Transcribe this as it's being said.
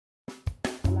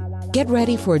Get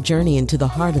ready for a journey into the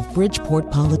heart of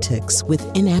Bridgeport politics with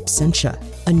In Absentia,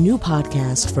 a new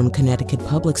podcast from Connecticut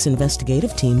Public's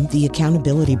investigative team, The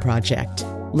Accountability Project.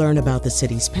 Learn about the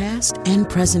city's past and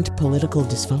present political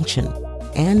dysfunction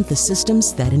and the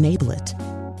systems that enable it.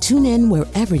 Tune in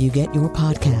wherever you get your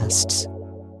podcasts.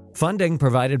 Funding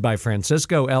provided by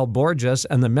Francisco L. Borges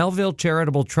and the Melville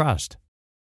Charitable Trust.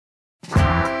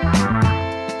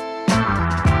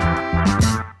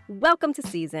 Welcome to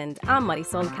Seasoned. I'm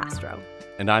Marisol Castro.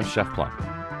 And I'm Chef Plum.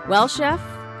 Well, Chef,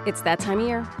 it's that time of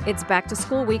year. It's back to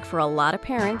school week for a lot of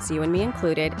parents, you and me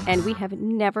included, and we have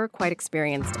never quite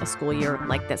experienced a school year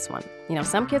like this one. You know,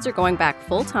 some kids are going back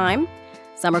full time,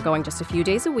 some are going just a few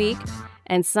days a week,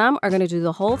 and some are going to do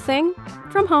the whole thing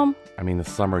from home. I mean, the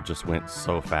summer just went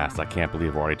so fast. I can't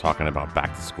believe we're already talking about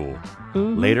back to school.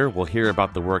 Mm-hmm. Later, we'll hear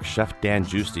about the work Chef Dan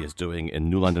Giusti is doing in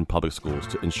New London Public Schools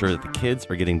to ensure that the kids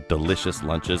are getting delicious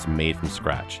lunches made from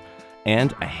scratch.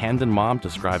 And a Hamden mom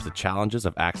describes the challenges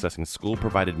of accessing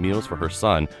school-provided meals for her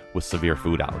son with severe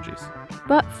food allergies.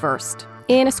 But first,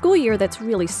 in a school year that's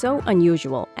really so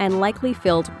unusual and likely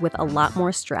filled with a lot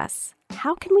more stress,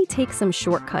 how can we take some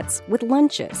shortcuts with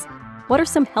lunches? What are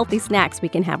some healthy snacks we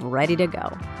can have ready to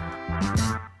go?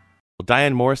 Well,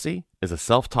 Diane Morrissey is a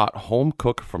self-taught home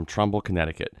cook from Trumbull,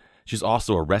 Connecticut. She's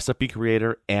also a recipe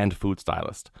creator and food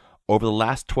stylist. Over the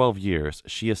last 12 years,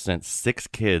 she has sent 6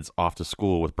 kids off to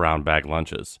school with brown bag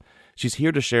lunches. She's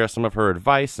here to share some of her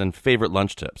advice and favorite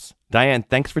lunch tips. Diane,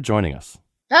 thanks for joining us.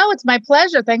 Oh, it's my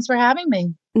pleasure. Thanks for having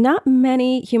me. Not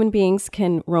many human beings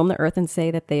can roam the earth and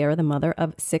say that they are the mother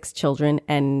of 6 children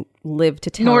and live to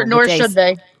tell Nor should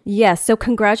they. Yes, so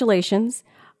congratulations.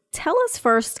 Tell us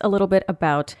first a little bit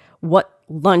about what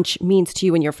lunch means to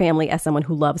you and your family as someone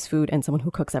who loves food and someone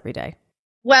who cooks every day.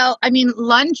 Well, I mean,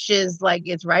 lunch is like,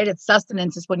 it's right. It's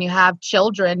sustenance. It's when you have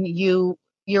children,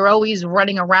 you're always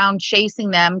running around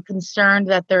chasing them, concerned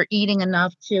that they're eating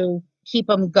enough to keep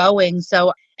them going.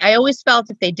 So I always felt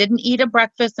if they didn't eat a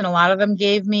breakfast, and a lot of them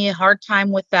gave me a hard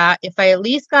time with that, if I at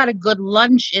least got a good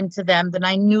lunch into them, then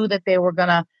I knew that they were going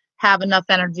to have enough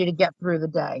energy to get through the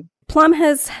day. Plum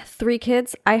has 3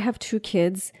 kids. I have 2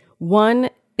 kids. One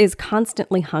is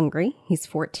constantly hungry. He's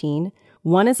 14.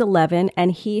 One is 11,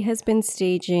 and he has been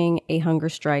staging a hunger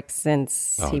strike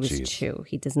since he was 2.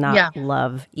 He does not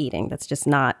love eating. That's just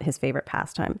not his favorite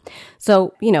pastime.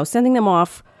 So, sending them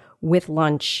off with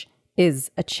lunch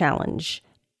is a challenge.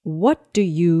 What do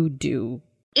you do?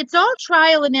 It's all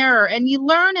trial and error, and you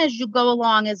learn as you go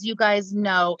along, as you guys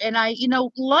know. And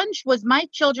lunch was, my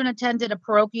children attended a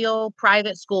parochial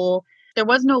private school. There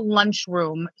was no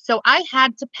lunchroom. So I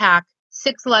had to pack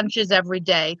 6 lunches every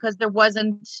day because there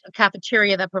wasn't a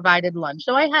cafeteria that provided lunch.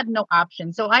 So I had no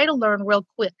option. So I had to learn real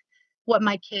quick what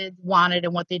my kids wanted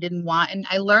and what they didn't want. And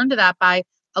I learned that by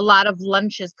a lot of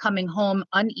lunches coming home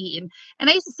uneaten. And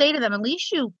I used to say to them, at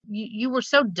least you were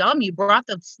so dumb. You brought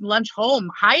the lunch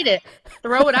home, hide it,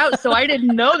 throw it out. So I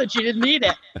didn't know that you didn't eat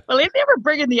it. Well, if they were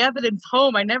bringing the evidence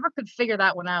home, I never could figure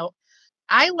that one out.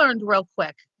 I learned real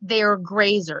quick, they are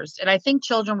grazers. And I think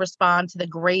children respond to the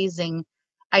grazing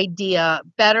idea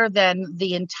better than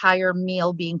the entire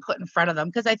meal being put in front of them,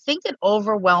 because I think it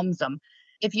overwhelms them.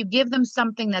 If you give them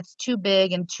something that's too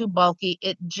big and too bulky,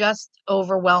 it just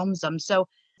overwhelms them. So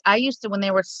I used to, when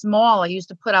they were small, I used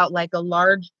to put out like a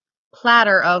large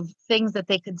platter of things that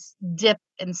they could dip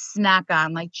and snack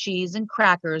on, like cheese and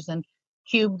crackers and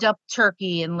cubed up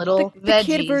turkey and little veggies.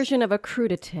 The kid version of a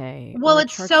crudité. Well,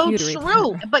 it's so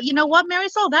true. But you know what,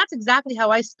 Marisol? That's exactly how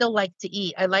I still like to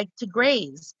eat. I like to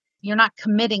graze. You're not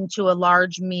committing to a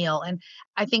large meal. And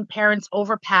I think parents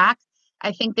overpack.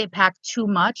 I think they pack too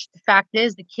much. The fact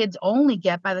is, the kids only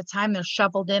get, by the time they're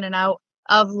shuffled in and out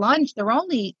of lunch, they're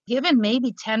only given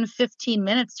maybe 10, 15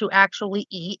 minutes to actually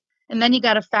eat. And then you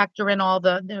got to factor in all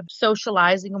the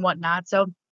socializing and whatnot. So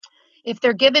if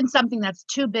they're given something that's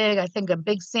too big, I think a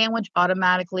big sandwich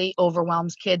automatically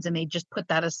overwhelms kids and they just put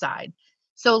that aside.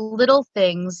 So little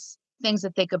things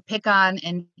that they could pick on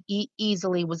and eat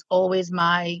easily was always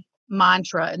my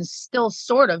mantra, and still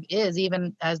sort of is,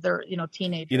 even as they're,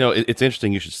 teenagers. It's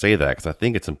interesting you should say that, because I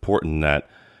think it's important that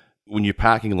when you're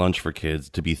packing lunch for kids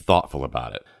to be thoughtful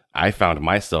about it. I found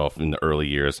myself in the early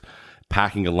years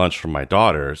packing a lunch for my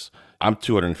daughters. I'm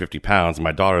 250 pounds.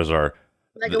 My daughters are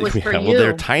like it was for well, you.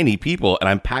 they're tiny people, and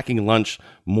I'm packing lunch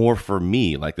more for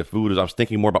me. Like the food is, I was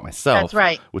thinking more about myself. That's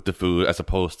right. With the food as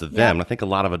opposed to them. And I think a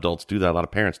lot of adults do that. A lot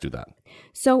of parents do that.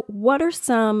 So what are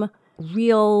some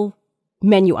real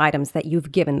menu items that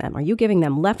you've given them? Are you giving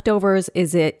them leftovers?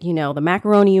 Is it, the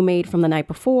macaroni you made from the night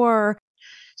before?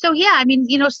 So,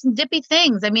 some dippy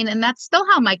things. And that's still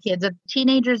how my kids,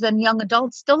 teenagers and young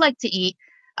adults, still like to eat.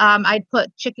 I'd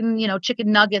put chicken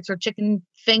nuggets or chicken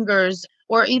fingers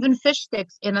or even fish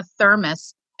sticks in a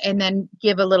thermos and then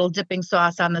give a little dipping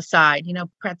sauce on the side,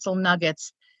 pretzel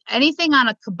nuggets. Anything on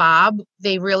a kebab,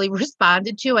 they really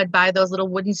responded to. I'd buy those little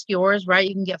wooden skewers, right?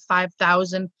 You can get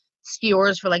 5,000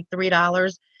 skewers for like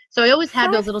 $3. So I always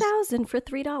had those little 5,000 for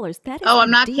 $3. That is Oh,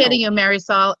 I'm not deal. kidding you,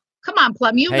 Marisol. Come on,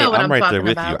 Plum. You know what I'm right talking there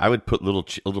with about. you. I would put little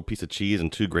piece of cheese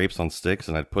and 2 grapes on sticks,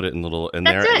 and I'd put it in That's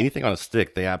there. it. Anything on a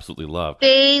stick, they absolutely love.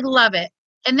 They love it.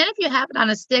 And then if you have it on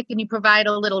a stick and you provide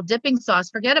a little dipping sauce,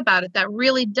 forget about it. That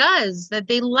really does. That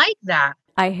they like that.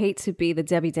 I hate to be the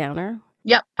Debbie Downer.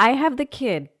 Yep. I have the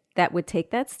kid that would take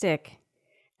that stick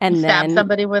and Stab then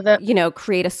somebody with it.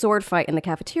 Create a sword fight in the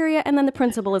cafeteria, and then the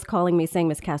principal is calling me saying,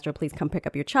 "Miss Castro, please come pick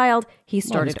up your child." He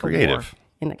started a war creative.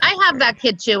 in the I cafeteria. have that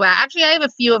kid too. Actually, I have a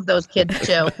few of those kids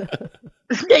too.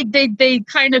 they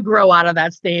kind of grow out of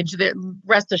that stage.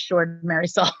 Rest assured,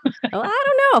 Marisol. Well,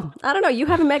 I don't know. You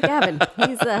haven't met Gavin.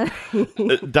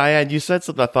 He's Diane, you said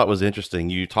something I thought was interesting.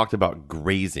 You talked about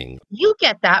grazing. You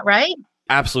get that, right?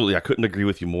 Absolutely. I couldn't agree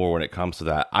with you more when it comes to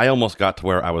that. I almost got to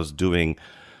where I was doing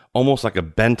almost like a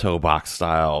bento box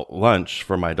style lunch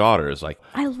for my daughters. Like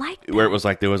I like that. where it was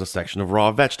like there was a section of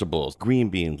raw vegetables, green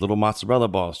beans, little mozzarella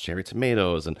balls, cherry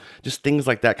tomatoes, and just things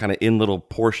like that kind of in little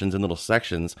portions, in little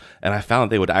sections. And I found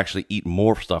they would actually eat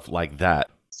more stuff like that.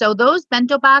 So those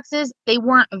bento boxes, they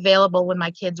weren't available when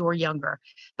my kids were younger.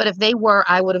 But if they were,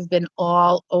 I would have been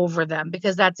all over them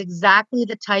because that's exactly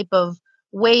the type of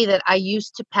way that I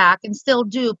used to pack and still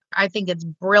do. I think it's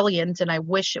brilliant, and I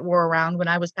wish it were around when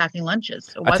I was packing lunches.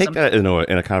 It I wasn't. take that in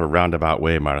a kind of a roundabout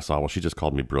way, Marisol. Well, she just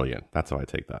called me brilliant. That's how I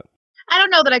take that. I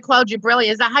don't know that I called you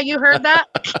brilliant. Is that how you heard that?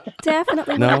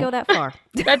 Definitely No. wouldn't go that far.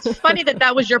 That's funny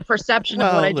that was your perception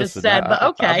of what I just said, but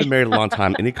okay. I've been married a long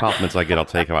time. Any compliments I get, I'll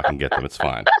take if I can get them. It's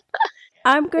fine.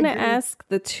 I'm going to ask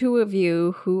the two of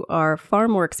you who are far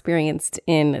more experienced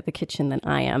in the kitchen than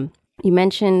I am. You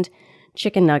mentioned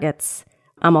chicken nuggets.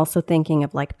 I'm also thinking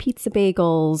of like pizza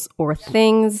bagels or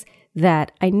things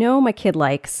that I know my kid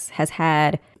has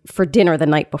had for dinner the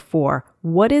night before.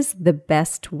 What is the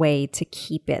best way to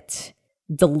keep it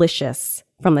delicious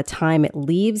from the time it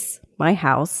leaves my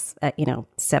house at,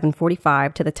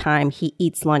 7:45 to the time he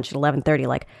eats lunch at 11:30?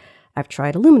 Like, I've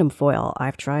tried aluminum foil.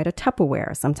 I've tried a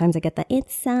Tupperware. Sometimes I get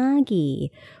it's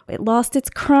soggy. It lost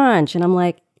its crunch. And I'm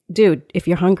like, dude, if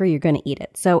you're hungry, you're going to eat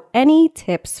it. So any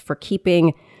tips for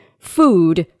keeping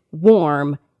food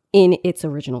warm in its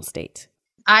original state?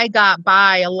 I got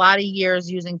by a lot of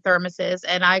years using thermoses,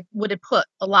 and I would have put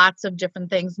lots of different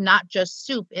things, not just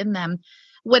soup, in them.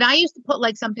 When I used to put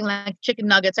like something like chicken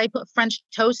nuggets, I put French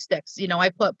toast sticks. I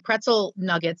put pretzel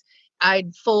nuggets.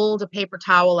 I'd fold a paper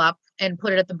towel up and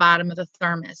put it at the bottom of the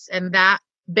thermos. And that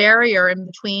barrier in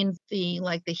between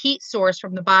the heat source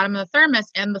from the bottom of the thermos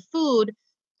and the food,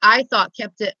 I thought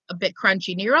kept it a bit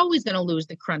crunchy. Now, you're always going to lose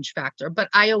the crunch factor, but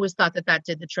I always thought that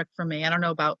did the trick for me. I don't know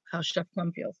about how Chef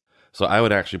Plum feels. So I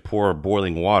would actually pour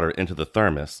boiling water into the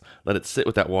thermos, let it sit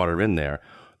with that water in there,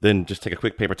 then just take a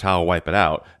quick paper towel, wipe it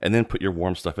out, and then put your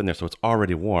warm stuff in there. So it's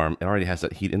already warm. It already has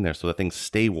that heat in there. So that things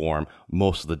stay warm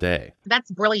most of the day. That's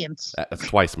brilliant. That's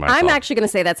twice myself. I'm actually going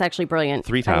to say that's actually brilliant.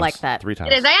 3 times. I like that. 3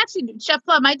 times. It is. I actually, Chef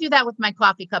Plum, I do that with my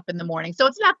coffee cup in the morning. So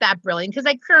it's not that brilliant because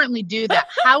I currently do that.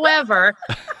 However,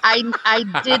 I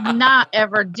did not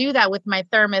ever do that with my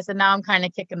thermos, and now I'm kind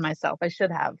of kicking myself. I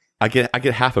should have. I get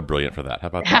half a brilliant for that. How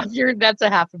about that? That's a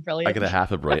half a brilliant. I get a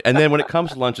half a brilliant. And then when it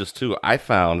comes to lunches too, I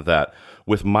found that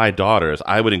with my daughters,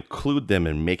 I would include them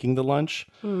in making the lunch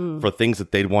for things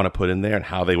that they'd want to put in there and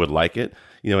how they would like it.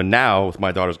 And now with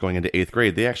my daughters going into 8th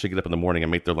grade, they actually get up in the morning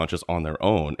and make their lunches on their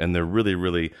own. And they're really,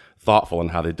 really thoughtful in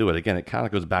how they do it. Again, it kind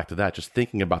of goes back to that, just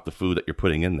thinking about the food that you're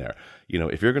putting in there.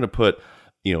 If you're going to put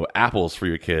apples for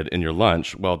your kid in your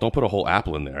lunch, well, don't put a whole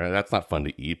apple in there. That's not fun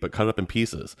to eat, but cut it up in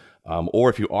pieces.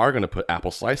 Or if you are going to put apple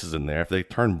slices in there, if they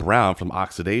turn brown from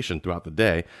oxidation throughout the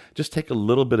day, just take a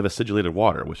little bit of acidulated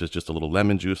water, which is just a little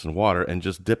lemon juice and water, and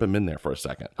just dip them in there for a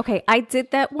second. Okay, I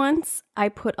did that once. I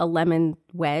put a lemon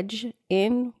wedge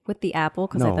in with the apple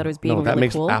because I thought it was being that really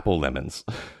makes cool. apple lemons.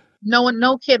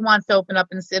 No kid wants to open up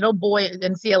and sit, oh boy,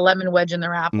 and see a lemon wedge in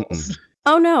their apples. Mm-mm.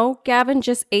 Oh no, Gavin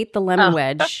just ate the lemon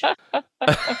wedge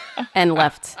and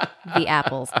left the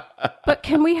apples. But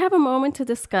can we have a moment to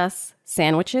discuss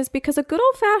sandwiches? Because a good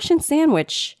old-fashioned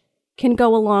sandwich can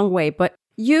go a long way, but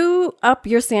you up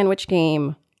your sandwich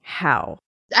game how?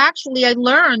 Actually, I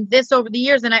learned this over the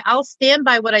years, and I'll stand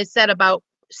by what I said about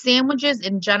sandwiches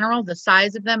in general. The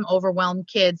size of them overwhelm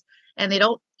kids, and they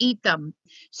don't eat them.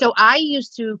 So I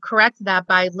used to correct that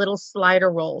by little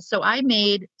slider rolls. So I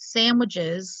made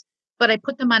sandwiches, but I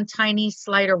put them on tiny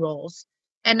slider rolls.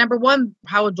 And number one,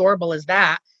 how adorable is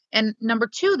that? And number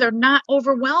two, they're not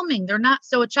overwhelming. They're not.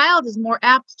 So a child is more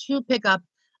apt to pick up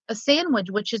a sandwich,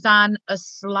 which is on a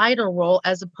slider roll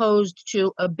as opposed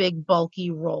to a big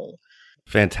bulky roll.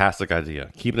 Fantastic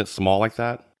idea. Keeping it small like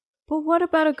that. But what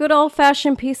about a good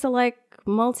old-fashioned piece of like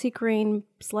multi-grain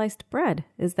sliced bread?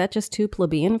 Is that just too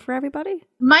plebeian for everybody?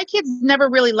 My kids never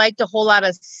really liked a whole lot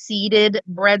of seeded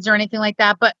breads or anything like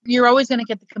that, but you're always going to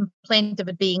get the complaint of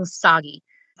it being soggy.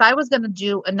 If I was going to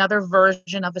do another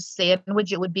version of a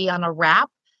sandwich, it would be on a wrap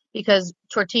because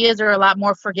tortillas are a lot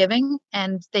more forgiving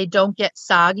and they don't get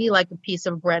soggy like a piece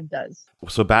of bread does.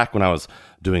 So back when I was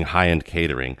doing high-end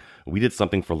catering, we did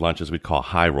something for lunches we'd call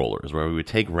high rollers, where we would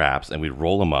take wraps and we'd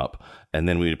roll them up, and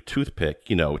then we'd toothpick,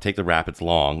 take the wrap, it's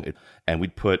long, and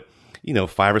we'd put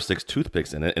 5 or 6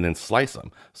 toothpicks in it and then slice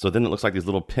them. So then it looks like these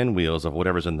little pinwheels of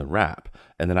whatever's in the wrap.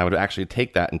 And then I would actually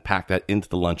take that and pack that into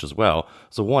the lunch as well.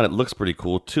 So 1, it looks pretty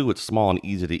cool. 2, it's small and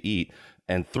easy to eat.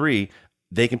 And 3,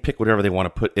 they can pick whatever they want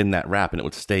to put in that wrap and it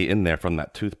would stay in there from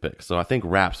that toothpick. So I think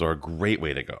wraps are a great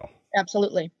way to go.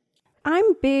 Absolutely.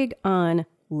 I'm big on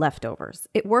leftovers.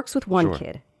 It works with one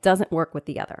kid, doesn't work with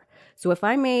the other. So if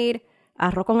I made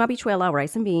arroz con habichuela,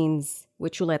 rice and beans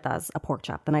with chuletas, a pork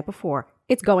chop the night before,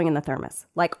 it's going in the thermos.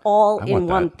 Like all in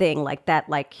one thing like that.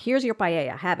 Like, here's your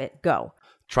paella, have it, go.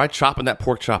 Try chopping that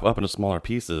pork chop up into smaller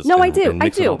pieces. No, and, I do. And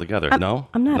mix I do. it all together. I'm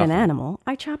not Nothing. an animal.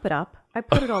 I chop it up. I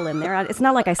put it all in there. It's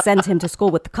not like I send him to school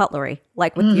with the cutlery,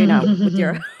 like with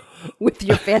with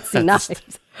your fancy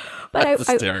knives. But That's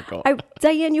hysterical.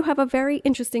 Diane, you have a very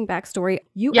interesting backstory.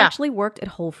 You actually worked at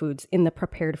Whole Foods in the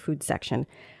prepared food section.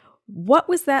 What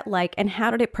was that like, and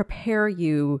how did it prepare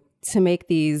you to make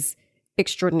these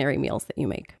extraordinary meals that you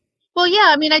make? Well,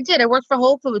 yeah, I did. I worked for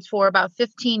Whole Foods for about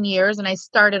 15 years, and I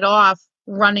started off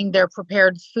running their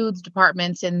prepared foods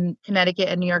departments in Connecticut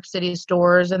and New York City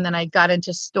stores. And then I got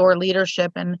into store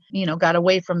leadership and, got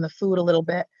away from the food a little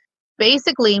bit.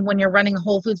 Basically, when you're running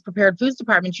Whole Foods prepared foods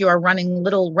department, you are running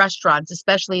little restaurants,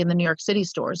 especially in the New York City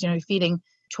stores. You're feeding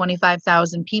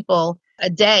 25,000 people a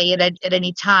day at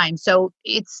any time. So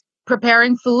it's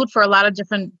preparing food for a lot of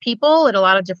different people at a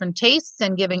lot of different tastes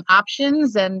and giving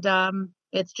options. And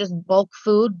it's just bulk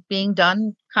food being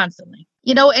done constantly.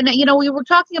 We were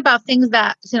talking about things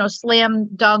that, slam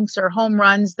dunks or home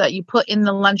runs that you put in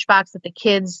the lunchbox that the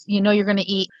kids, you're going to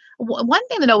eat. One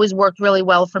thing that always worked really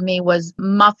well for me was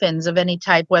muffins of any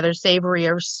type, whether savory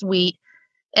or sweet.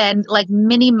 And like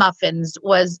mini muffins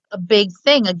was a big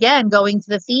thing. Again, going to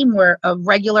the theme where a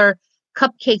regular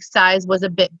cupcake size was a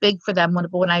bit big for them.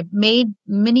 When I made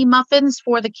mini muffins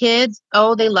for the kids,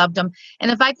 they loved them.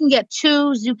 And if I can get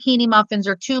 2 zucchini muffins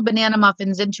or 2 banana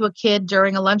muffins into a kid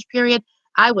during a lunch period,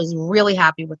 I was really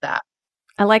happy with that.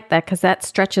 I like that because that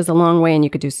stretches a long way, and you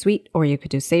could do sweet or you could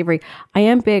do savory. I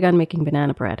am big on making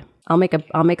banana bread. I'll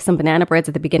make some banana breads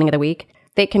at the beginning of the week.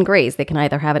 They can graze. They can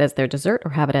either have it as their dessert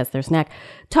or have it as their snack.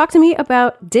 Talk to me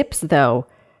about dips, though.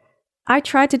 I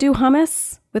tried to do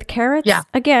hummus with carrots. Yeah.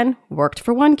 Again, worked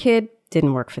for one kid,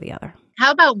 didn't work for the other.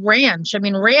 How about ranch?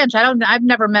 Ranch, I've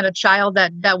never met a child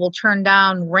that will turn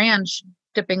down ranch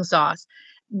dipping sauce.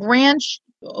 Ranch,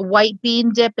 white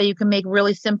bean dip that you can make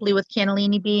really simply with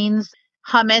cannellini beans.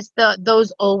 Hummus,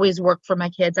 those always work for my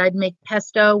kids. I'd make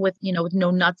pesto with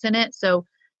no nuts in it. So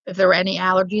if there were any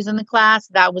allergies in the class,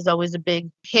 that was always a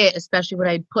big hit, especially when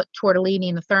I'd put tortellini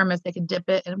in the thermos. They could dip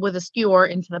it with a skewer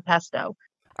into the pesto.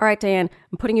 All right, Diane,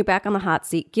 I'm putting you back on the hot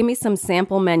seat. Give me some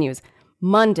sample menus.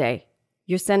 Monday,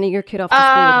 you're sending your kid off to school.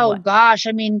 Oh, gosh.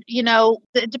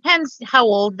 It depends how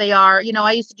old they are.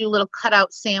 I used to do little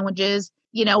cutout sandwiches,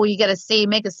 where you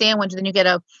make a sandwich, then you get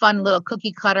a fun little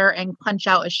cookie cutter and punch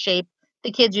out a shape.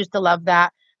 The kids used to love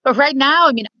that. But right now,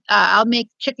 I'll make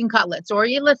chicken cutlets. Or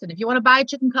if you want to buy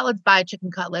chicken cutlets, buy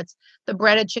chicken cutlets. The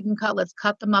breaded chicken cutlets,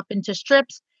 cut them up into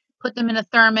strips, put them in a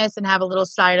thermos, and have a little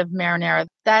side of marinara.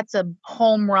 That's a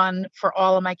home run for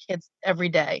all of my kids every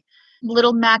day.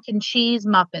 Little mac and cheese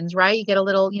muffins, right? You get a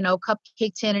little,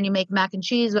 cupcake tin and you make mac and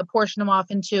cheese, but portion them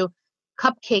off into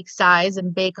cupcake size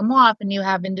and bake them off, and you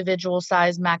have individual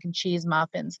size mac and cheese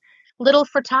muffins. Little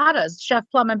frittatas. Chef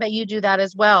Plum, I bet you do that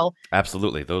as well.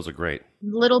 Absolutely. Those are great.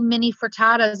 Little mini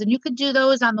frittatas. And you could do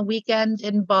those on the weekend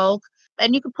in bulk.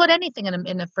 And you could put anything in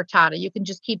a frittata. You can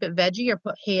just keep it veggie or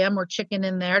put ham or chicken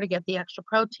in there to get the extra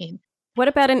protein. What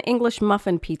about an English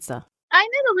muffin pizza? I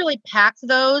never really packed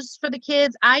those for the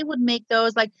kids. I would make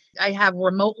those, like I have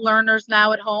remote learners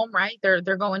now at home, right? They're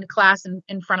going to class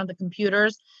in front of the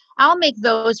computers. I'll make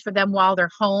those for them while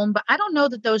they're home, but I don't know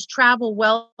that those travel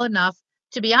well enough,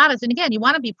 to be honest. And again, you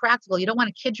want to be practical. You don't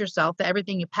want to kid yourself that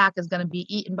everything you pack is going to be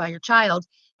eaten by your child.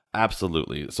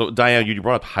 Absolutely. So Diane, you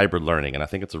brought up hybrid learning, and I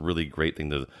think it's a really great thing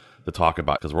to talk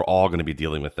about, because we're all going to be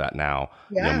dealing with that now.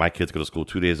 Yeah. You know, my kids go to school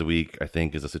 2 days a week, I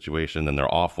think, is a situation. Then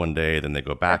they're off one day, then they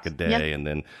go back a day, and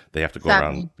then they have to go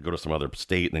around, go to some other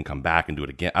state and then come back and do it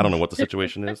again. I don't know what the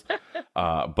situation is,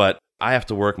 but I have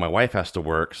to work. My wife has to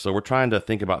work. So we're trying to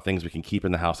think about things we can keep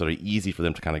in the house that are easy for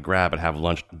them to kind of grab and have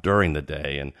lunch during the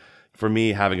day. And for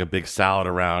me, having a big salad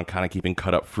around, kind of keeping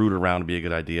cut up fruit around would be a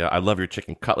good idea. I love your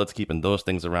chicken cutlets, keeping those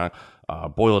things around,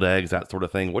 boiled eggs, that sort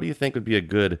of thing. What do you think would be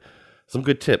some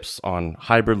good tips on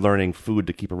hybrid learning food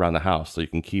to keep around the house so you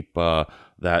can keep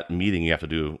that meeting you have to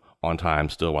do on time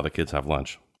still while the kids have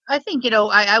lunch? I think,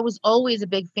 I was always a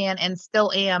big fan and still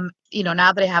am,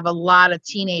 now that I have a lot of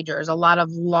teenagers, a lot of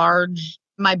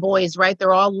my boys, right?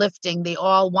 They're all lifting. They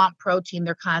all want protein.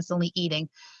 They're constantly eating.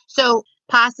 So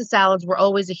pasta salads were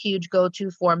always a huge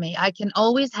go-to for me. I can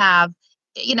always have,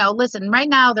 listen, right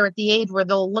now they're at the age where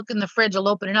they'll look in the fridge, they'll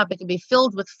open it up. It can be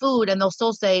filled with food and they'll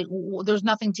still say, there's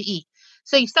nothing to eat.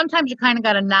 So sometimes you kind of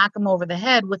got to knock them over the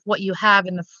head with what you have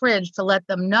in the fridge to let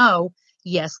them know,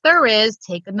 yes, there is.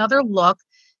 Take another look.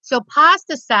 So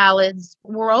pasta salads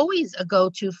were always a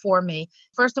go-to for me.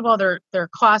 First of all, they're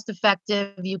cost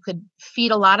effective. You could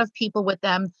feed a lot of people with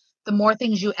them. The more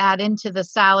things you add into the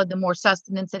salad, the more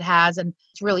sustenance it has. And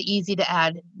it's really easy to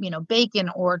add, bacon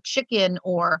or chicken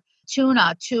or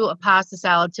tuna to a pasta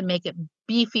salad to make it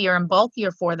beefier and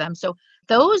bulkier for them. So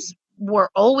those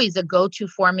were always a go-to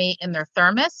for me in their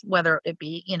thermos, whether it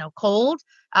be, cold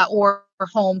or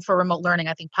home for remote learning.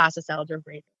 I think pasta salads are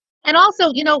great. And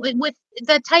also, with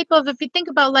the type of, if you think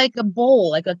about like a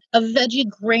bowl, like a veggie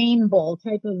grain bowl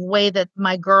type of way that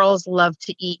my girls love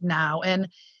to eat now. And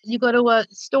you go to a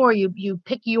store, you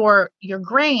pick your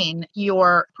grain,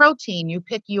 your protein, you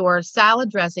pick your salad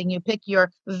dressing, you pick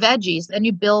your veggies, and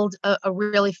you build a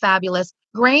really fabulous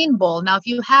grain bowl. Now, if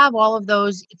you have all of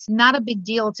those, it's not a big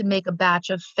deal to make a batch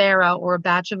of farro or a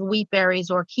batch of wheat berries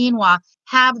or quinoa,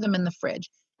 have them in the fridge.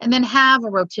 And then have a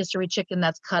rotisserie chicken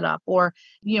that's cut up, or,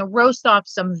 roast off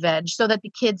some veg so that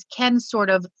the kids can sort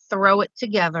of throw it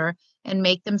together and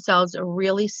make themselves a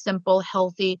really simple,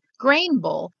 healthy grain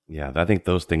bowl. Yeah, I think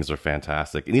those things are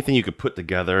fantastic. Anything you could put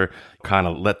together, kind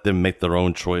of let them make their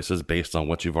own choices based on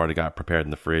what you've already got prepared in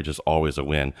the fridge is always a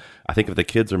win. I think if the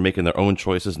kids are making their own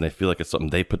choices and they feel like it's something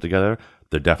they put together,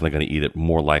 they're definitely going to eat it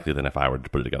more likely than if I were to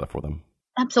put it together for them.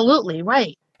 Absolutely,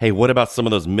 right. Hey, what about some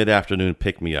of those mid-afternoon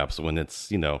pick-me-ups when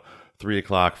it's, 3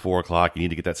 o'clock, 4 o'clock, you need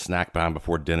to get that snack down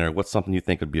before dinner? What's something you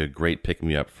think would be a great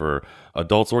pick-me-up for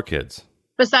adults or kids?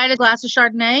 Besides a glass of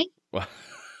Chardonnay? Well,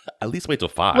 at least wait till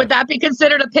 5. Would that be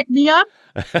considered a pick-me-up?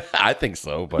 I think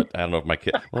so, but I don't know if my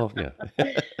kid... Well,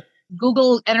 yeah.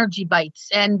 Google Energy Bites,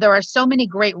 and there are so many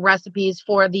great recipes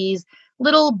for these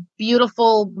little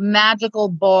beautiful magical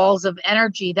balls of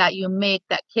energy that you make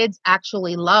that kids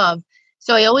actually love.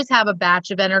 So I always have a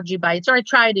batch of Energy Bites, or I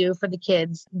try to for the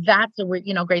kids. That's a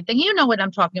great thing. You know what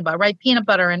I'm talking about, right? Peanut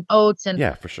butter and oats and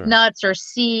yeah, for sure. Nuts or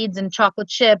seeds and chocolate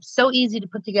chips. So easy to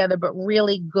put together, but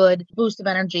really good boost of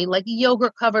energy, like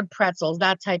yogurt covered pretzels,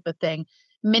 that type of thing.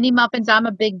 Mini muffins. I'm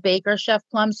a big baker, Chef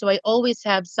Plum, so I always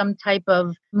have some type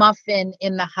of muffin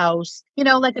in the house,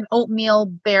 like an oatmeal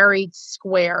berry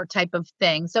square type of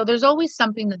thing. So there's always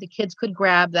something that the kids could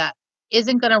grab that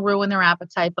isn't going to ruin their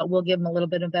appetite, but will give them a little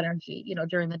bit of energy,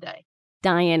 during the day.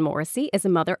 Diane Morrissey is a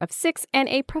mother of 6 and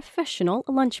a professional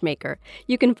lunch maker.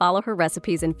 You can follow her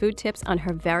recipes and food tips on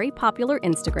her very popular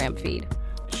Instagram feed.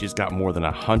 She's got more than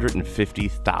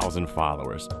 150,000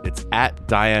 followers. It's at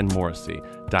Diane Morrissey.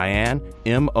 Diane,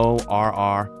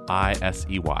 Morrisey.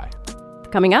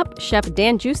 Coming up, Chef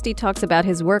Dan Giusti talks about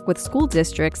his work with school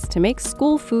districts to make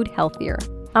school food healthier.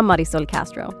 I'm Marisol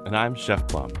Castro. And I'm Chef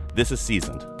Plum. This is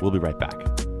Seasoned. We'll be right back.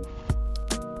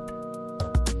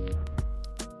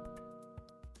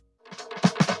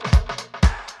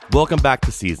 Welcome back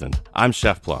to Seasoned. I'm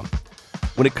Chef Plum.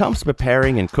 When it comes to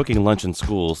preparing and cooking lunch in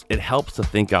schools, it helps to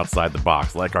think outside the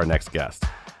box, like our next guest.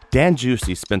 Dan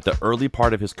Giusti spent the early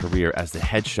part of his career as the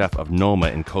head chef of Noma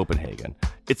in Copenhagen.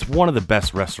 It's one of the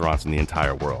best restaurants in the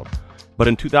entire world. But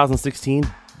in 2016,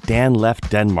 Dan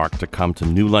left Denmark to come to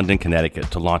New London,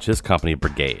 Connecticut to launch his company,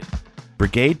 Brigade.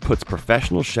 Brigade puts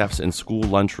professional chefs in school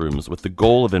lunchrooms with the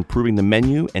goal of improving the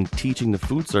menu and teaching the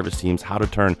food service teams how to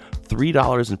turn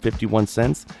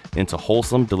 $3.51 into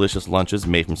wholesome, delicious lunches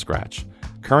made from scratch.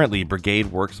 Currently, Brigade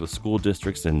works with school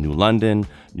districts in New London,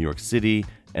 New York City,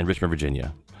 and Richmond,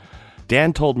 Virginia.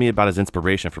 Dan told me about his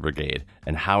inspiration for Brigade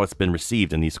and how it's been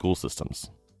received in these school systems.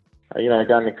 I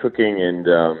got into cooking, and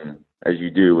as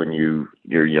you do when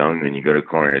you're young and you go to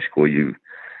culinary school, you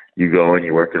go and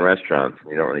you work in restaurants,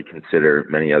 and you don't really consider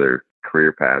many other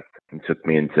career paths. It took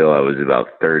me until I was about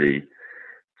 30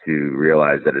 to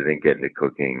realize that I didn't get into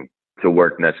cooking to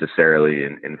work necessarily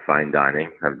in fine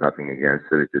dining. I have nothing against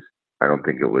it. I don't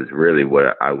think it was really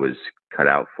what I was cut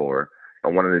out for. I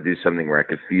wanted to do something where I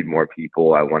could feed more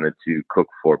people. I wanted to cook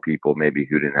for people maybe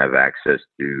who didn't have access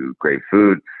to great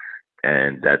food.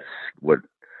 And that's what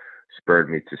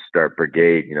spurred me to start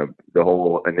Brigade. The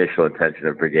whole initial intention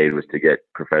of Brigade was to get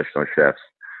professional chefs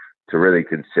to really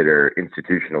consider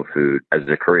institutional food as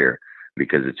a career,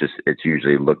 because it's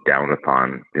usually looked down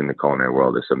upon in the culinary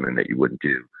world as something that you wouldn't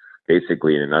do.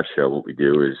 Basically, in a nutshell, what we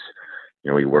do is,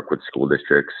 we work with school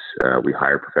districts. We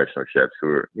hire professional chefs who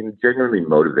are genuinely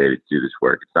motivated to do this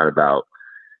work. It's not about,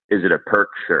 is it a perk?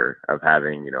 Sure, of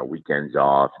having, weekends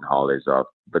off and holidays off,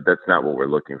 but that's not what we're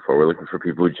looking for. We're looking for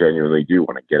people who genuinely do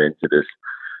want to get into this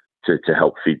to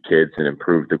help feed kids and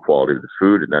improve the quality of the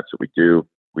food. And that's what we do.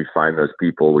 We find those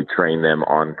people, we train them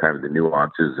on kind of the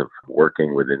nuances of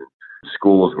working within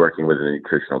schools, working within the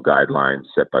nutritional guidelines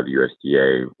set by the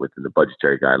USDA, within the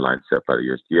budgetary guidelines set by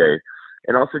the USDA,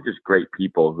 and also just great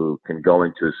people who can go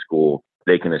into a school,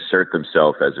 they can assert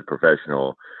themselves as a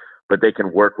professional, but they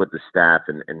can work with the staff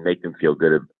and make them feel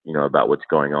good, about what's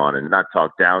going on, and not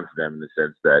talk down to them in the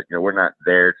sense that, we're not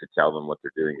there to tell them what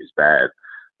they're doing is bad,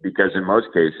 because in most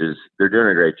cases, they're doing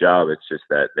a great job. It's just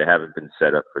that they haven't been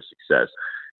set up for success.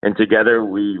 And together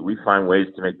we find ways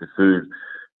to make the food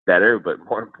better, but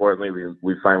more importantly,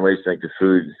 we find ways to make the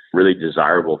food really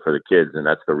desirable for the kids, and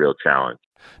that's the real challenge.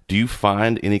 Do you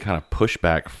find any kind of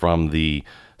pushback from the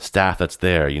staff that's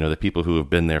there? The people who have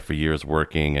been there for years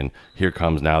working, and here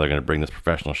comes now they're going to bring this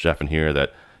professional chef in here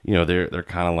that, they're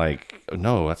kind of like,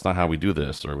 no, that's not how we do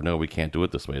this, or no, we can't do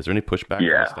it this way. Is there any pushback?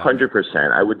 Yeah,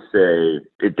 100%. I would say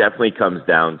it definitely comes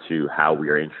down to how we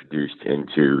are introduced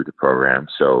into the program.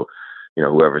 So,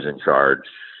 whoever's in charge,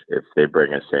 if they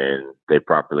bring us in, they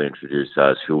properly introduce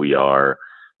us, who we are,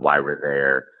 why we're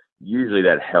there. Usually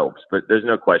that helps, but there's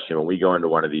no question when we go into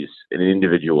one of these, in an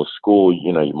individual school,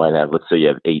 you might have, let's say you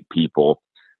have 8 people.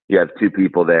 You have 2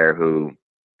 people there who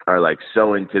are like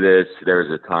so into this. There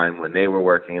was a time when they were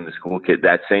working in the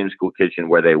that same school kitchen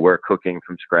where they were cooking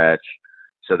from scratch.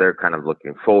 So they're kind of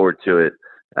looking forward to it.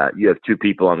 You have 2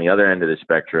 people on the other end of the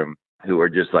spectrum who are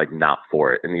just like not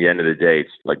for it. In the end of the day,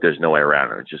 it's like there's no way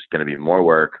around it. It's just going to be more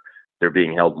work. They're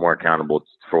being held more accountable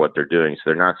for what they're doing, so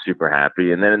they're not super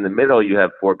happy. And then in the middle, you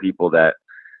have 4 people that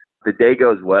the day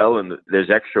goes well and there's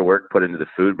extra work put into the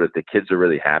food, but if the kids are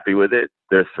really happy with it,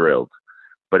 they're thrilled.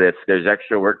 But if there's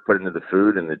extra work put into the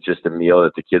food and it's just a meal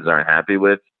that the kids aren't happy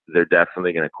with, they're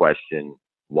definitely going to question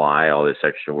why all this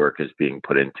extra work is being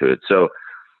put into it. So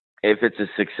if it's a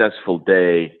successful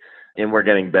day, and we're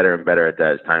getting better and better at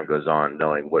that as time goes on,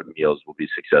 knowing what meals will be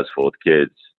successful with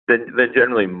kids, then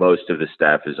generally most of the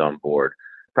staff is on board.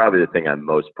 Probably the thing I'm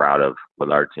most proud of with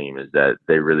our team is that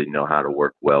they really know how to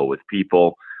work well with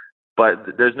people.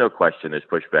 But there's no question there's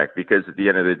pushback, because at the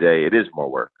end of the day, it is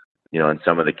more work. In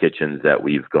some of the kitchens that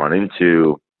we've gone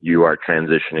into, you are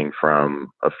transitioning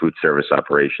from a food service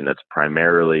operation that's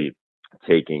primarily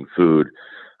taking food,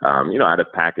 out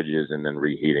of packages and then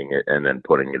reheating it and then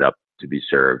putting it up to be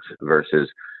served, versus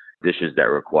dishes that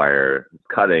require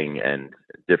cutting and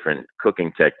different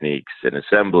cooking techniques and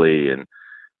assembly and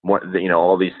more,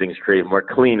 all these things create more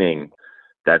cleaning.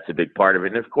 That's a big part of it.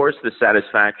 And of course, the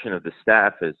satisfaction of the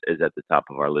staff is at the top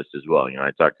of our list as well. I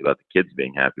talked about the kids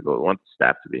being happy, but we want the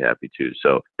staff to be happy too.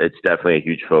 So it's definitely a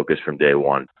huge focus from day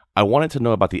one. I wanted to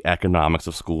know about the economics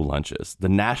of school lunches. The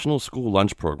National School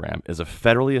Lunch Program is a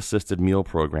federally assisted meal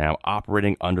program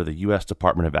operating under the U.S.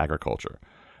 Department of Agriculture.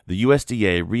 The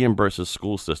USDA reimburses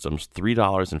school systems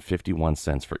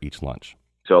 $3.51 for each lunch.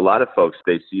 So a lot of folks,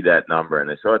 they see that number and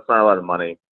they say, oh, it's not a lot of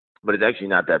money, but it's actually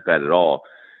not that bad at all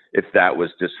if that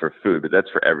was just for food. But that's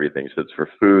for everything. So it's for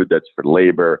food, that's for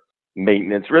labor,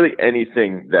 maintenance, really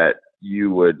anything that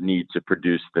you would need to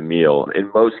produce the meal.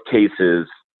 In most cases,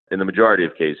 in the majority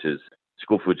of cases,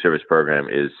 school food service program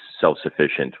is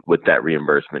self-sufficient with that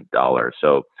reimbursement dollar.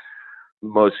 So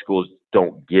most schools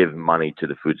don't give money to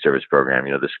the food service program.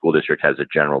 The school district has a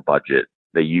general budget.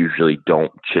 They usually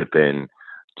don't chip in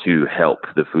to help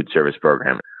the food service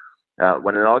program.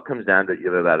 When it all comes down to it,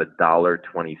 you have about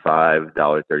 $1.25,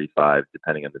 $1.35,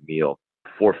 depending on the meal,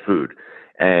 for food.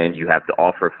 And you have to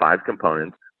offer 5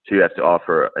 components. So you have to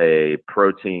offer a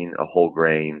protein, a whole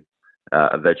grain,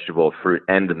 a vegetable, fruit,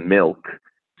 and milk.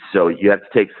 So you have to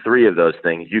take 3 of those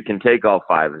things. You can take all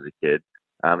 5 as a kid.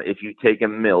 If you take a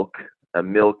milk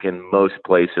in most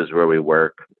places where we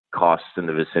work costs in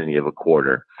the vicinity of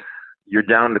 $0.25. You're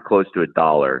down to close to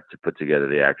 $1 to put together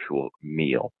the actual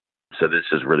meal. So this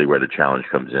is really where the challenge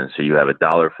comes in. So you have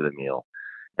 $1 for the meal.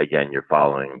 Again, you're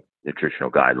following nutritional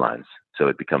guidelines. So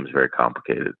it becomes very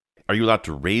complicated. Are you allowed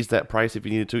to raise that price if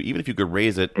you needed to? Even if you could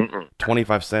raise it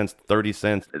 25 cents, 30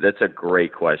 cents? That's a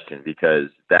great question, because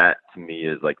that to me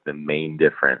is like the main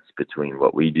difference between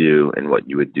what we do and what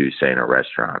you would do, say, in a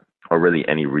restaurant or really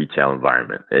any retail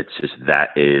environment. It's just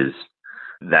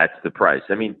that's the price.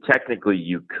 I mean, technically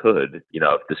you could,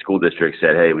 if the school district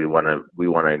said, hey, we want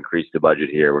to increase the budget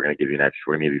here, we're going to give you an extra,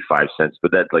 we're going to give you 5 cents.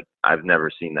 But that's like, I've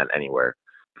never seen that anywhere.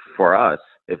 For us,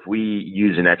 if we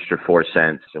use an extra 4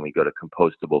 cents and we go to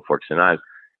compostable forks and knives,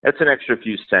 that's an extra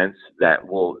few cents that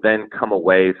will then come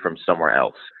away from somewhere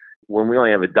else. When we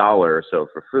only have $1 or so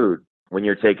for food, when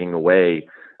you're taking away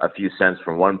a few cents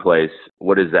from one place,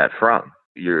 what is that from?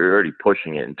 You're already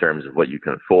pushing it in terms of what you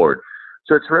can afford.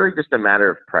 So it's really just a matter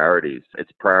of priorities.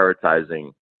 It's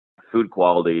prioritizing food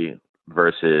quality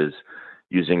versus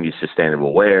using these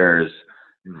sustainable wares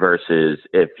versus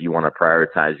if you want to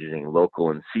prioritize using local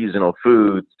and seasonal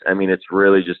foods. I mean, it's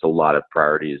really just a lot of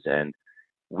priorities. And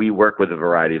we work with a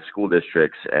variety of school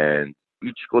districts, and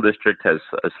each school district has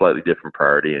a slightly different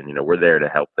priority. And, we're there to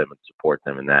help them and support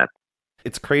them in that.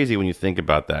 It's crazy when you think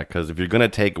about that, because if you're going to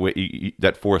take away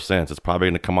that 4 cents, it's probably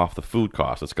going to come off the food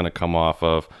cost. It's going to come off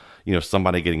of,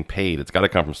 somebody getting paid. It's got to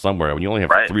come from somewhere. When you only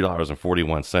have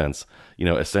 $3.41,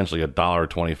 essentially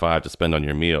 $1.25 to spend on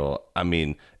your meal, I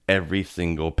mean, every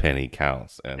single penny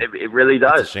counts. And it really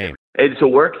does. It's a shame. It's a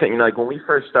work thing. Like when we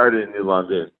first started in New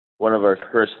London, one of our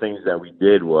first things that we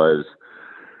did was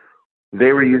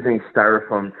they were using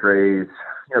styrofoam trays.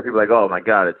 People are like, oh my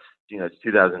God, it's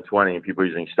 2020 and people are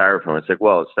using styrofoam. It's like,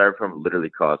 well, styrofoam literally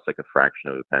costs like a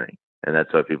fraction of a penny. And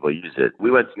that's why people use it.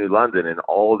 We went to New London and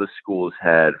all the schools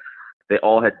they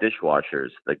all had dishwashers,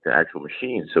 like the actual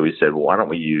machines. So we said, well, why don't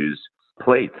we use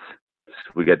plates?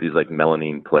 We got these like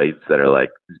melamine plates that are like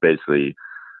basically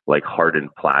like hardened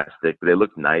plastic. They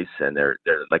look nice and they're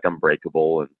like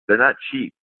unbreakable and they're not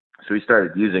cheap. So we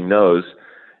started using those.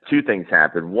 2 things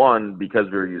happened. One, because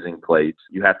we were using plates,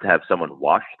 you have to have someone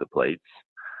wash the plates.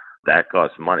 That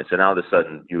costs money. So now all of a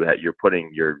sudden you're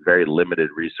putting your very limited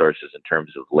resources in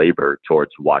terms of labor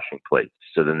towards washing plates.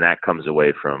 So then that comes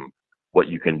away from what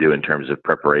you can do in terms of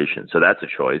preparation. So that's a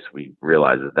choice. We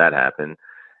realized that happened.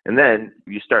 And then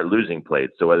you start losing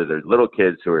plates. So whether there's little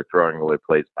kids who are throwing away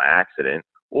plates by accident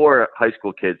or high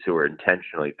school kids who are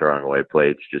intentionally throwing away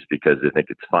plates just because they think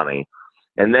it's funny.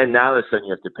 And then now all of a sudden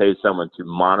you have to pay someone to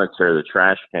monitor the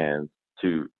trash cans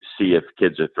to see if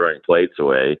kids are throwing plates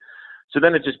away. So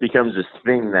then it just becomes this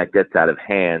thing that gets out of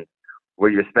hand where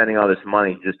you're spending all this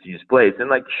money just to use plates. And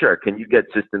like, sure, can you get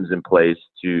systems in place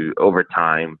to over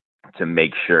time to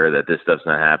make sure that this stuff's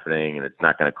not happening and it's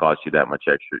not going to cost you that much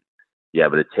extra? Yeah,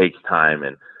 but it takes time.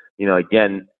 And,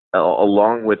 again,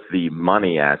 along with the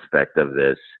money aspect of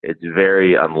this, it's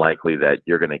very unlikely that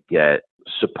you're going to get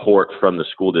support from the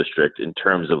school district in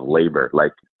terms of labor.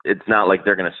 Like, it's not like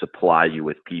they're going to supply you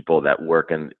with people that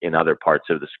work in other parts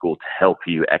of the school to help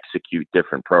you execute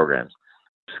different programs.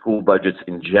 School budgets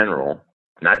in general,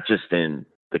 not just in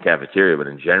the cafeteria, but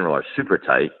in general, are super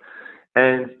tight.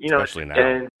 And, especially now.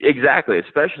 And exactly,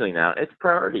 especially now, it's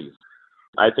priorities.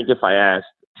 I think if I asked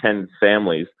 10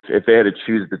 families if they had to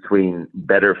choose between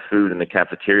better food in the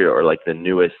cafeteria or like the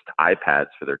newest iPads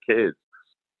for their kids,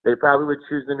 they probably would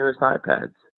choose the newest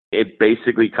iPads. It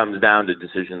basically comes down to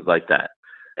decisions like that.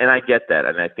 And I get that.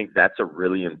 And I think that's a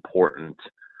really important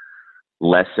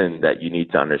lesson that you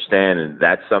need to understand. And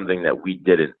that's something that we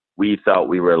didn't. We thought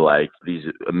we were like these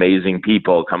amazing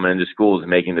people coming into schools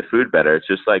and making the food better. It's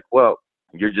just like, well,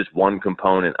 you're just one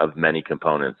component of many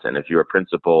components. And if you're a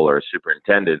principal or a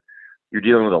superintendent, you're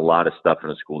dealing with a lot of stuff in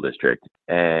a school district.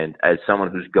 And as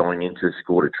someone who's going into a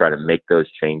school to try to make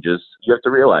those changes, you have to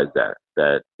realize that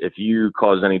if you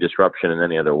cause any disruption in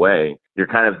any other way, you're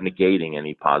kind of negating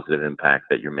any positive impact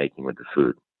that you're making with the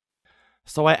food.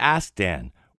 So I asked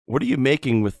Dan, what are you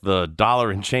making with the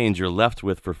 $1 and change you're left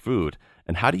with for food?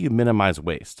 And how do you minimize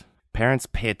waste? Parents,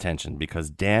 pay attention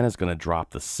because Dan is going to drop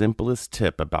the simplest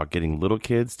tip about getting little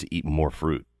kids to eat more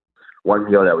fruit. One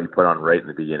meal that we put on right in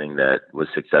the beginning that was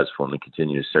successful and we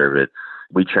continue to serve it,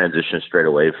 we transitioned straight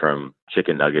away from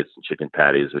chicken nuggets and chicken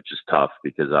patties, which is tough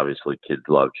because obviously kids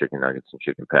love chicken nuggets and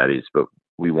chicken patties, but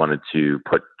we wanted to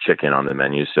put chicken on the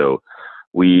menu. So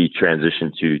we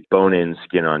transitioned to bone-in,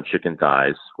 skin-on chicken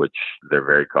thighs, which they're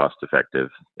very cost-effective.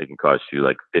 They can cost you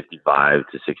like 55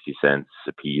 to 60 cents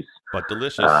a piece. But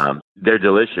delicious. They're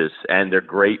delicious, and they're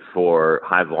great for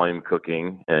high-volume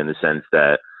cooking in the sense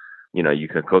that, you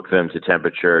can cook them to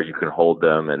temperature, you can hold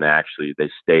them, and they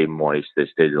stay moist, they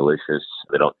stay delicious,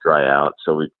 they don't dry out.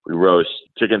 So we roast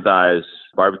chicken thighs,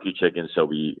 barbecue chicken, so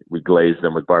we glaze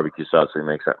them with barbecue sauce we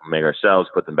make ourselves,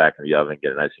 put them back in the oven,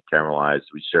 get it nice and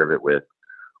caramelized. We serve it with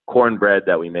cornbread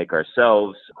that we make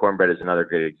ourselves. Cornbread is another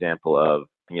great example of,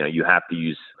 you have to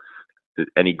use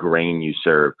any grain you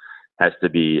serve has to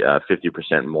be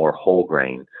 50% more whole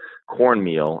grain.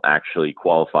 Cornmeal actually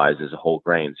qualifies as a whole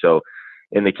grain. So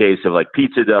in the case of like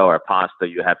pizza dough or pasta,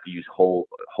 you have to use whole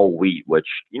wheat, which,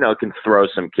 can throw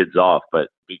some kids off. But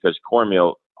because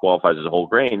cornmeal qualifies as a whole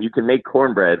grain, you can make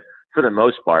cornbread for the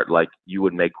most part like you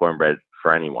would make cornbread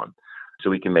for anyone. So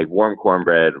we can make warm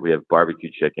cornbread, we have barbecue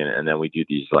chicken, and then we do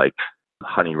these like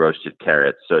honey roasted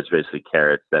carrots. So it's basically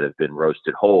carrots that have been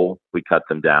roasted whole. We cut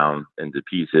them down into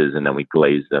pieces and then we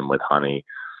glaze them with honey.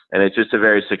 And it's just a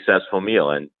very successful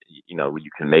meal. And,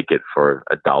 you can make it for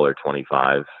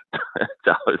 $1.25,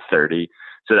 $1.30.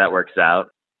 So that works out.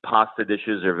 Pasta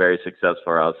dishes are very successful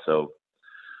for us. So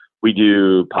we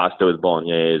do pasta with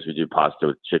bolognese. We do pasta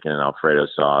with chicken and Alfredo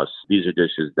sauce. These are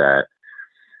dishes that,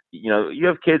 you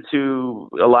have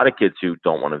a lot of kids who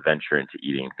don't want to venture into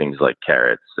eating things like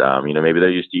carrots. Maybe they're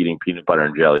used to eating peanut butter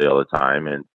and jelly all the time.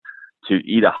 And to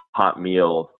eat a hot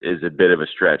meal is a bit of a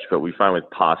stretch. But we find with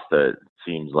pasta, it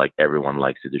seems like everyone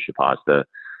likes a dish of pasta.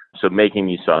 So making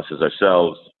these sauces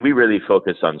ourselves, we really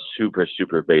focus on super,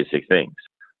 super basic things.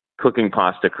 Cooking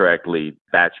pasta correctly,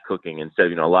 batch cooking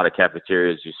instead of, a lot of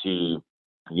cafeterias you see,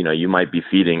 you might be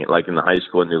feeding, like in the high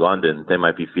school in New London, they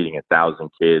might be feeding 1,000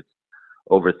 kids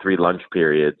over 3 lunch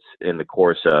periods in the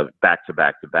course of back to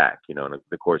back, in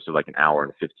the course of like an hour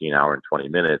and 15, hour and 20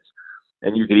 minutes.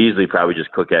 And you could easily probably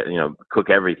just cook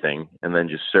everything and then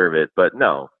just serve it. But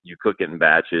no, you cook it in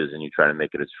batches and you try to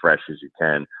make it as fresh as you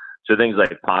can. So things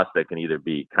like pasta can either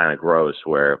be kind of gross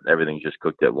where everything's just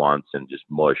cooked at once and just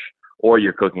mush, or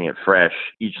you're cooking it fresh,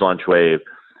 each lunch wave,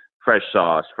 fresh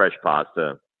sauce, fresh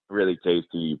pasta, really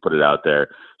tasty. You put it out there,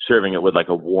 serving it with like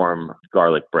a warm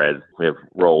garlic bread. We have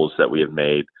rolls that we have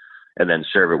made, and then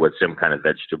serve it with some kind of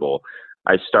vegetable.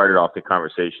 I started off the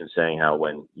conversation saying how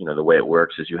when, the way it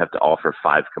works is you have to offer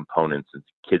 5 components and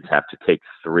kids have to take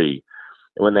 3.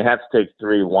 And when they have to take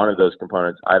 3, one of those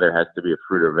components either has to be a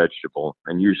fruit or vegetable.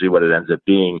 And usually what it ends up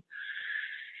being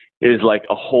is like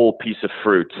a whole piece of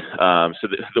fruit. So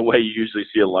the way you usually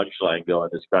see a lunch line go in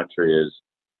this country is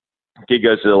kid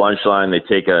goes to the lunch line, they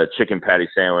take a chicken patty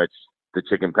sandwich. The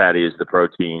chicken patty is the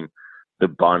protein. The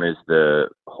bun is the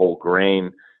whole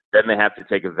grain. Then they have to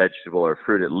take a vegetable or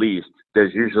fruit at least.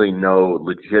 There's usually no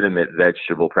legitimate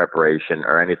vegetable preparation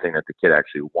or anything that the kid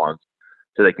actually wants.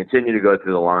 So they continue to go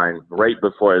through the line. Right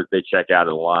before they check out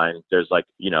of the line, there's like,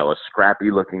 a scrappy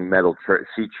looking metal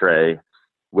seat tray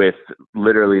with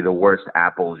literally the worst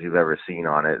apples you've ever seen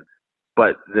on it.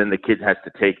 But then the kid has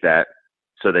to take that.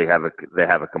 So they have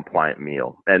a compliant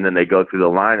meal. And then they go through the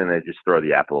line and they just throw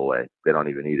the apple away. They don't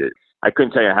even eat it. I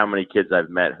couldn't tell you how many kids I've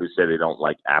met who say they don't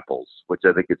like apples, which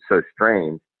I think is so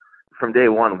strange. From day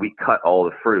one, we cut all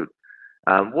the fruit.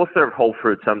 We'll serve whole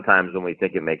fruit sometimes when we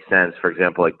think it makes sense. For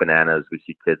example, like bananas, we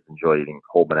see kids enjoy eating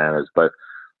whole bananas, but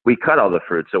we cut all the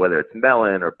fruit. So whether it's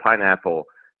melon or pineapple,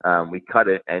 we cut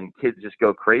it and kids just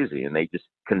go crazy and they just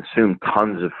consume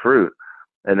tons of fruit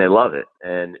and they love it.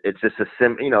 And it's just is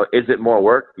it more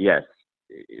work? Yes.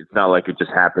 It's not like it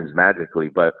just happens magically,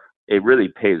 but it really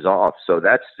pays off. So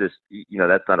that's just,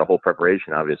 that's not a whole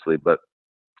preparation, obviously, but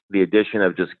the addition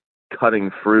of just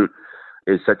cutting fruit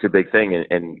is such a big thing,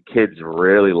 and kids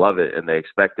really love it and they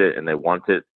expect it and they want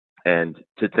it. And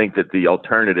to think that the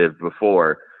alternative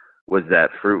before was that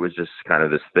fruit was just kind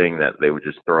of this thing that they would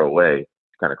just throw away,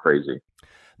 it's kind of crazy.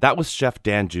 That was Chef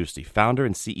Dan Giusti, founder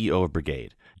and CEO of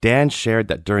Brigade. Dan shared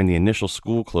that during the initial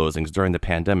school closings during the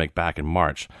pandemic back in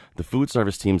March, the food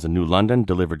service teams in New London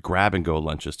delivered grab-and-go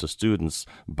lunches to students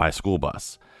by school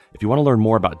bus. If you want to learn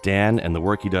more about Dan and the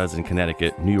work he does in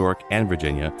Connecticut, New York, and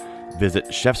Virginia, visit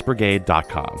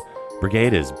chefsbrigade.com.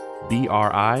 Brigade is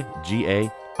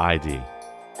BRIGAID.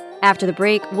 After the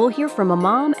break, we'll hear from a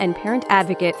mom and parent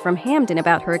advocate from Hamden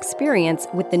about her experience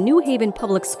with the New Haven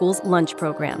Public Schools lunch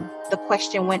program. The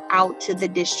question went out to the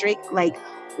district, like,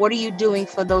 what are you doing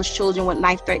for those children with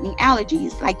life-threatening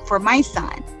allergies, like for my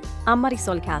son? I'm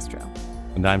Marisol Castro.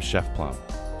 And I'm Chef Plum.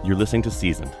 You're listening to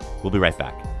Seasoned. We'll be right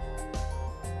back.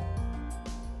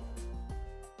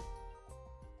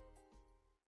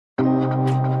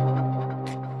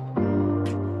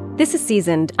 This is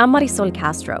Seasoned. I'm Marisol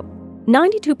Castro.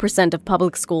 92% of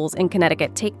public schools in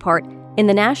Connecticut take part in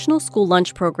the National School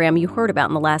Lunch Program you heard about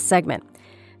in the last segment.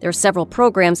 There are several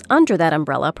programs under that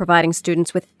umbrella providing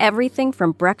students with everything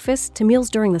from breakfast to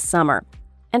meals during the summer.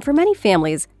 And for many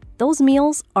families, those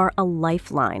meals are a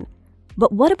lifeline.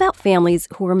 But what about families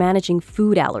who are managing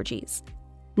food allergies?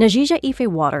 Najija Ife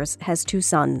Waters has 2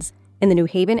 sons in the New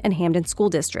Haven and Hamden school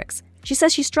districts. She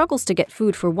says she struggles to get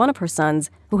food for one of her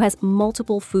sons who has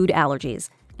multiple food allergies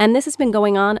And this has been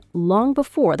going on long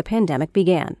before the pandemic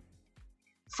began.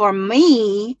 For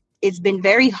me, it's been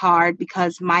very hard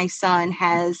because my son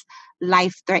has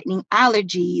life-threatening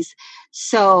allergies.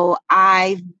 So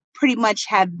I pretty much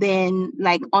have been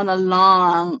like on a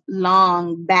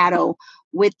long battle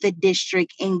with the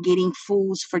district in getting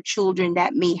foods for children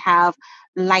that may have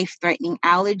life-threatening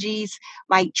allergies,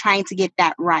 like trying to get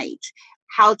that right.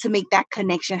 How to make that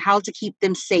connection, how to keep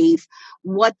them safe.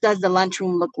 What does the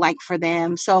lunchroom look like for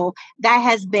them? So that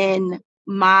has been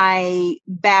my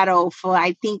battle for,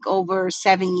 I think, over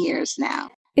 7 years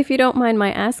now. If you don't mind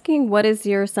my asking, what is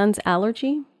your son's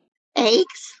allergy?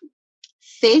 Eggs,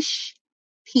 fish,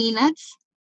 peanuts,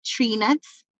 tree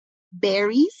nuts,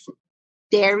 berries,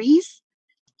 dairies,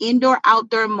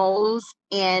 indoor-outdoor moles,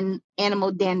 and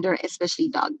animal dander, especially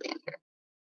dog dander.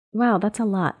 Wow, that's a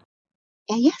lot.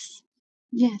 And yes.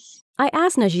 I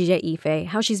asked Najija Ife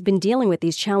how she's been dealing with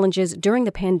these challenges during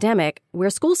the pandemic, where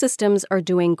school systems are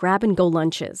doing grab-and-go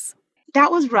lunches.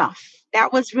 That was rough.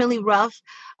 That was really rough.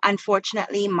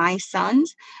 Unfortunately, my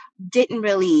sons didn't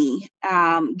really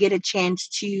get a chance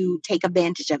to take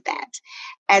advantage of that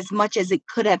as much as it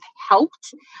could have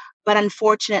helped. But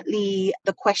unfortunately,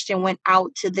 the question went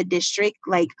out to the district,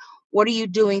 like, what are you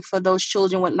doing for those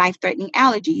children with life-threatening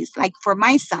allergies? Like for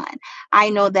my son, I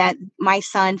know that my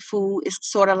son's food is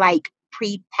sort of like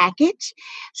pre-packaged.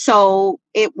 So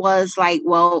it was like,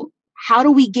 well, how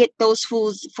do we get those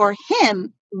foods for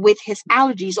him with his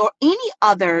allergies or any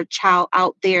other child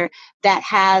out there that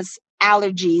has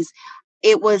allergies?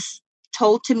 It was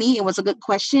told to me it was a good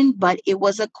question, but it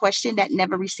was a question that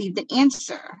never received an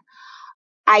answer.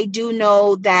 I do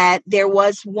know that there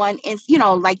was one,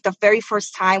 like the very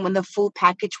first time when the food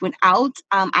package went out,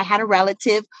 I had a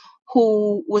relative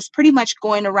who was pretty much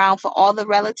going around for all the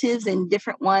relatives and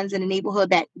different ones in the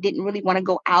neighborhood that didn't really want to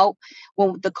go out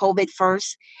when the COVID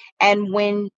first. And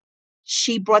when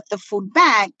she brought the food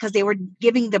back, because they were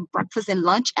giving the breakfast and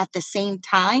lunch at the same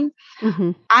time.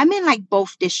 Mm-hmm. I'm in like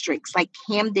both districts, like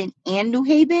Hampden and New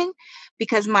Haven,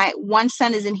 because my one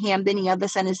son is in Hampden, the other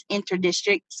son is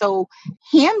interdistrict. So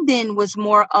Hampden was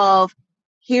more of,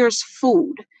 here's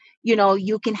food.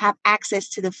 You can have access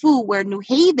to the food, where New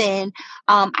Haven,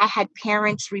 I had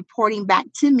parents reporting back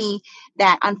to me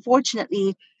that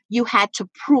unfortunately you had to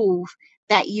prove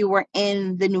that you were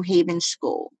in the New Haven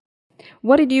school.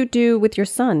 What did you do with your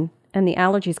son and the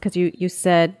allergies? Because you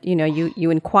said, you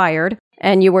inquired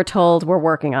and you were told we're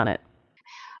working on it.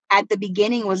 At the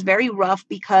beginning, it was very rough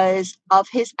because of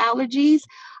his allergies.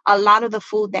 A lot of the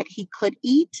food that he could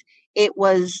eat,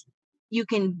 you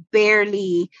can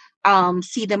barely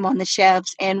see them on the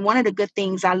shelves. And one of the good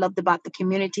things I loved about the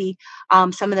community,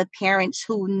 some of the parents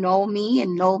who know me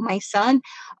and know my son,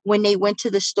 when they went to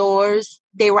the stores,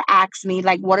 they were asking me,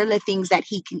 like, what are the things that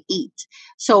he can eat?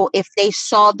 So if they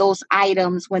saw those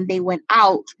items when they went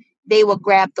out, they would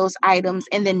grab those items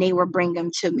and then they would bring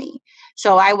them to me.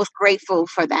 So I was grateful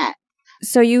for that.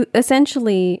 So you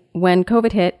essentially, when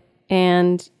COVID hit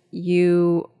and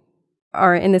you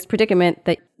are in this predicament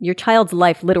that your child's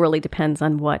life literally depends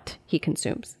on what he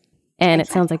consumes. And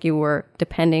Exactly. It sounds like you were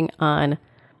depending on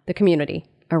the community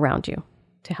around you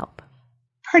to help.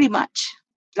 Pretty much.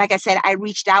 Like I said, I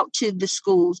reached out to the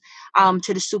schools,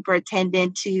 to the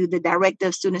superintendent, to the director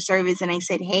of student service, and I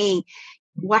said, hey,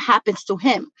 what happens to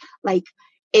him? Like,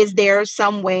 is there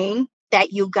some way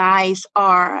that you guys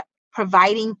are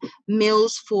providing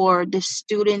meals for the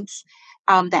students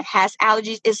that has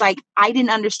allergies? It's like, I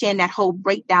didn't understand that whole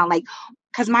breakdown. Like,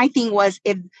 because my thing was,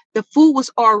 if the food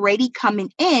was already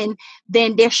coming in,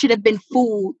 then there should have been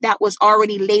food that was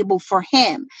already labeled for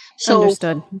him. So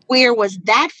Understood. Where was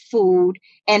that food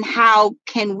and how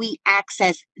can we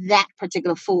access that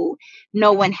particular food?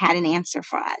 No one had an answer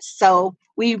for us. So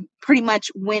we pretty much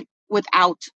went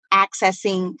without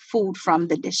accessing food from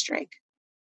the district.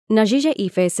 Najija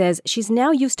Ife says she's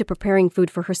now used to preparing food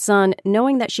for her son,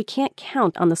 knowing that she can't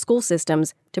count on the school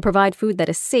systems to provide food that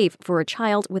is safe for a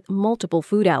child with multiple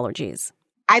food allergies.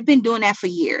 I've been doing that for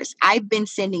years. I've been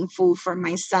sending food for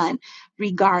my son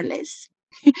regardless.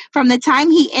 From the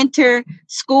time he entered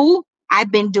school,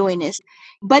 I've been doing this.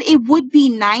 But it would be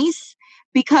nice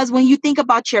because when you think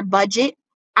about your budget,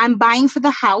 I'm buying for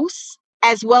the house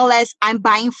as well as I'm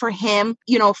buying for him,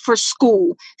 for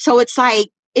school. So it's like,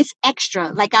 it's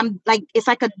extra. It's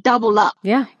like a double up.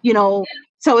 Yeah.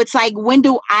 So it's like, when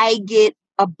do I get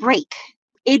a break?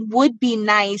 It would be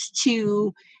nice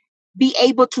to be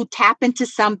able to tap into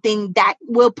something that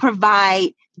will provide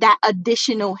that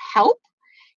additional help,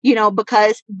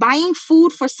 because buying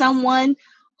food for someone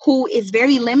who is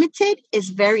very limited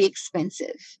is very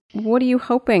expensive. What are you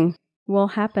hoping will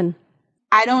happen?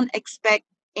 I don't expect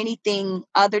anything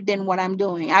other than what I'm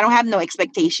doing. I don't have no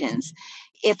expectations.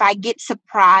 If I get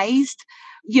surprised,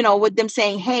 with them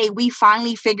saying, hey, we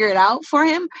finally figured it out for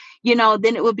him,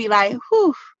 then it would be like,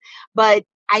 whew. But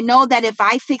I know that if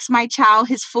I fix my child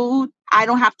his food, I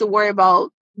don't have to worry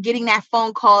about getting that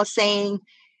phone call saying,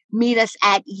 meet us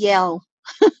at Yale.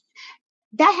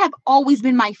 That have always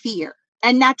been my fear.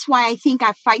 And that's why I think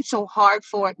I fight so hard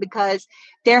for it, because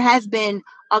there has been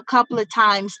a couple of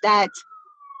times that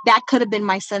could have been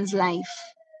my son's life.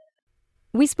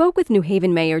 We spoke with New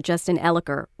Haven Mayor Justin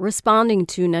Elicker, responding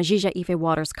to Najija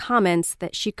Ife-Waters' comments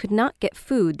that she could not get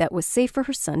food that was safe for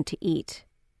her son to eat.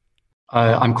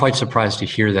 I'm quite surprised to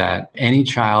hear that. Any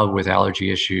child with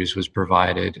allergy issues was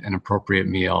provided an appropriate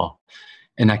meal,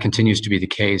 and that continues to be the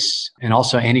case. And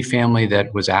also, any family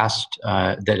that was asked,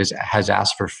 has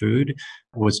asked for food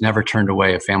was never turned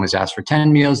away. If families asked for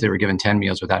 10 meals, they were given 10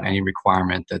 meals without any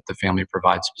requirement that the family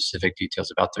provide specific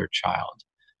details about their child.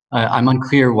 I'm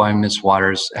unclear why Ms.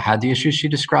 Waters had the issues she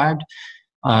described.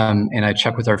 And I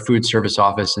checked with our food service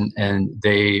office, and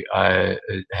they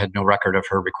had no record of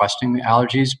her requesting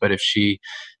allergies. But if she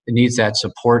needs that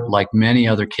support, like many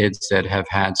other kids that have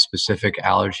had specific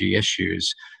allergy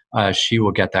issues, she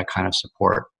will get that kind of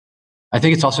support. I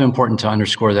think it's also important to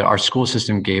underscore that our school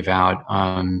system gave out,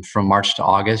 from March to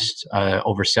August,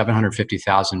 over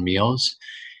 750,000 meals.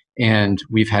 And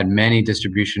we've had many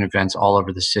distribution events all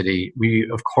over the city.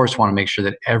 We, of course, want to make sure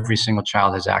that every single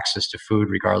child has access to food,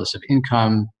 regardless of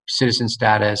income, citizen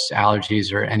status,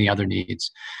 allergies, or any other needs.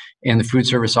 And the food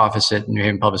service office at New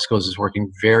Haven Public Schools is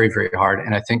working very, very hard,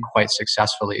 and I think quite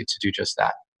successfully, to do just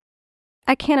that.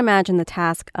 I can't imagine the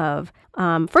task of,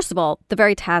 first of all, the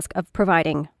very task of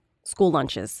providing school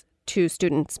lunches to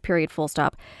students, period, full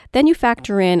stop. Then you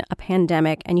factor in a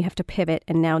pandemic and you have to pivot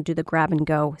and now do the grab and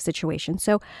go situation.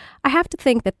 So I have to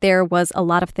think that there was a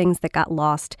lot of things that got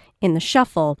lost in the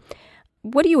shuffle.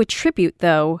 What do you attribute,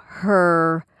 though,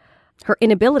 her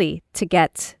inability to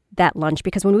get that lunch?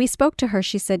 Because when we spoke to her,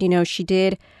 she said, she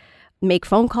did make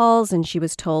phone calls and she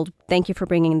was told, thank you for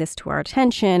bringing this to our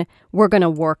attention. We're going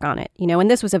to work on it, and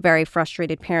this was a very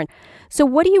frustrated parent. So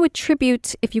what do you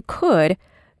attribute, if you could,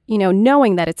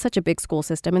 knowing that it's such a big school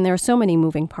system and there are so many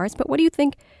moving parts, but what do you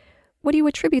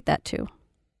attribute that to?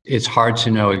 It's hard to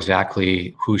know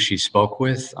exactly who she spoke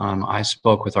with. I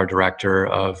spoke with our director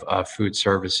of food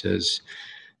services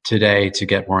today to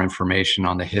get more information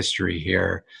on the history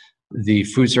here. The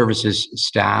food services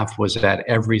staff was at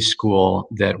every school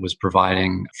that was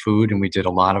providing food, and we did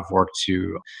a lot of work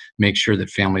to make sure that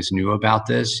families knew about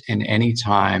this. And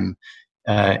anytime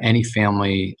any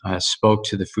family spoke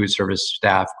to the food service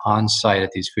staff on site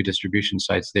at these food distribution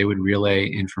sites, they would relay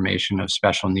information of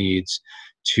special needs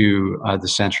to the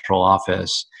central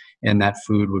office, and that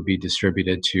food would be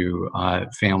distributed to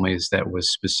families that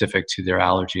was specific to their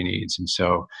allergy needs. And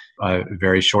so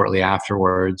very shortly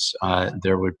afterwards,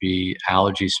 there would be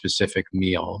allergy-specific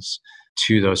meals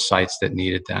to those sites that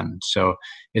needed them. So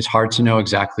it's hard to know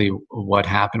exactly what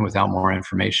happened without more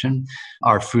information.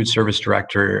 Our food service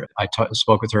director, I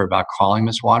spoke with her about calling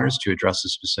Ms. Waters to address a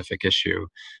specific issue,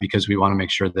 because we want to make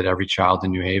sure that every child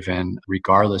in New Haven,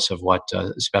 regardless of what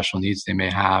special needs they may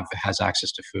have, has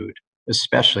access to food,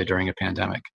 especially during a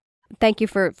pandemic. Thank you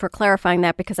for clarifying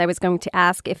that, because I was going to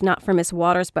ask, if not for Ms.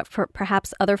 Waters, but for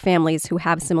perhaps other families who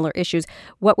have similar issues,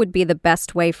 what would be the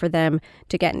best way for them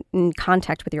to get in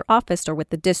contact with your office or with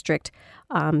the district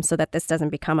so that this doesn't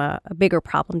become a bigger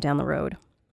problem down the road?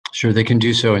 Sure, they can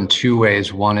do so in two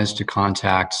ways. One is to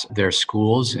contact their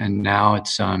schools, and now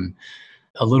it's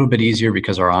a little bit easier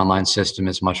because our online system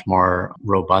is much more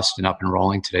robust and up and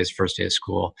rolling. Today's first day of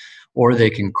school. Or they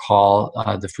can call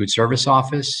the food service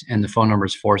office, and the phone number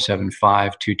is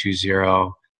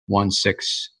 475-220-1610,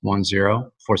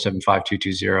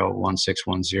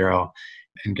 475-220-1610,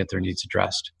 and get their needs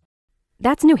addressed.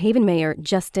 That's New Haven Mayor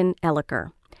Justin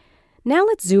Elicker. Now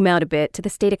let's zoom out a bit to the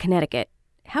state of Connecticut.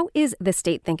 How is the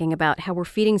state thinking about how we're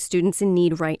feeding students in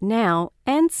need right now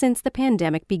and since the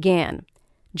pandemic began?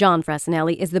 John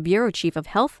Frassinelli is the Bureau Chief of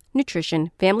Health,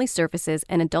 Nutrition, Family Services,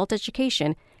 and Adult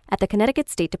Education at the Connecticut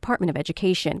State Department of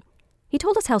Education. He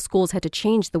told us how schools had to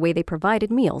change the way they provided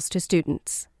meals to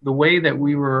students. The way that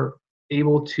we were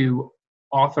able to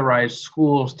authorize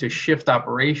schools to shift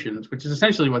operations, which is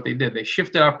essentially what they did. They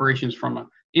shifted operations from an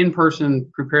in-person,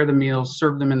 prepare the meals,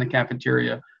 serve them in the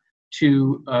cafeteria,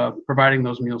 to providing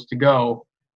those meals to go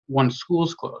once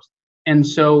schools closed. And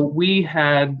so we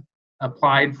had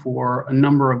applied for a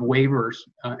number of waivers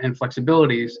and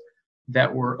flexibilities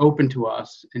that were open to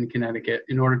us in Connecticut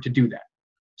in order to do that.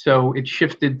 So it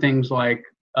shifted things like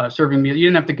serving meal. You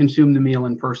didn't have to consume the meal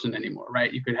in person anymore,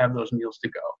 right? You could have those meals to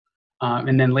go.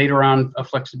 And then later on, a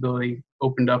flexibility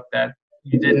opened up that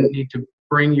you didn't need to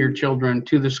bring your children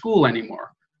to the school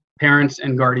anymore. Parents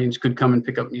and guardians could come and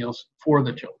pick up meals for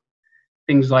the children.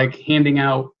 Things like handing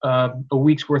out a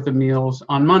week's worth of meals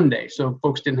on Monday, so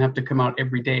folks didn't have to come out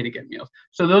every day to get meals.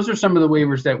 So those are some of the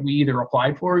waivers that we either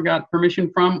applied for and got permission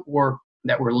from, or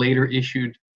that were later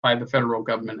issued by the federal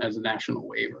government as a national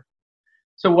waiver.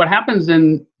 So what happens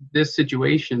in this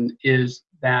situation is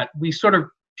that we sort of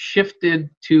shifted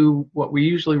to what we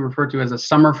usually refer to as a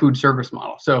summer food service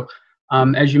model. So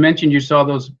as you mentioned, you saw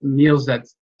those meals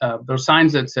those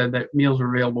signs that said that meals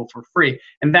were available for free.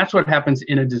 And that's what happens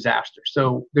in a disaster.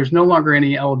 So there's no longer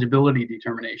any eligibility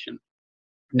determination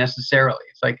necessarily.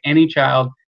 It's like any child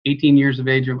 18 years of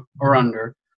age or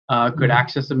under could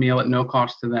access a meal at no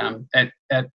cost to them at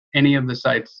any of the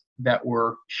sites that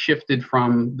were shifted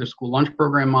from the school lunch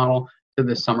program model to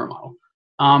the summer model.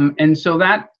 And so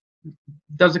that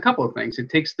does a couple of things. It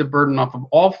takes the burden off of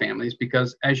all families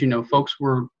because, as you know, folks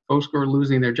were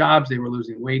losing their jobs, they were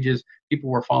losing wages, people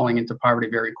were falling into poverty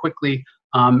very quickly.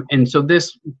 And so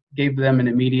this gave them an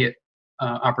immediate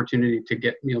opportunity to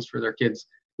get meals for their kids,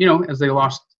 as they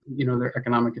lost, their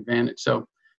economic advantage. So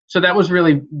that was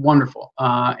really wonderful.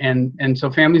 And so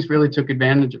families really took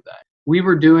advantage of that.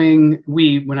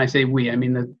 When I say we, I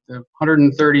mean the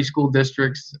 130 school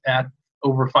districts at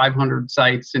over 500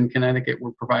 sites in Connecticut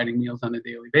were providing meals on a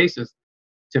daily basis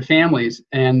to families.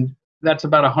 And that's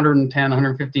about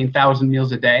 115,000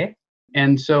 meals a day.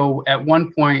 And so at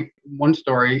one point, one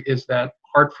story is that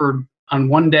Hartford on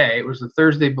one day, it was the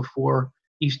Thursday before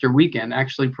Easter weekend,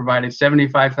 actually provided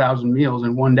 75,000 meals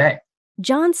in one day.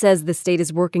 John says the state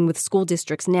is working with school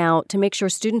districts now to make sure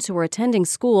students who are attending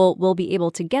school will be able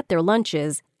to get their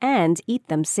lunches and eat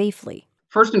them safely.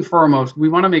 First and foremost, we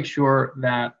want to make sure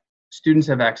that students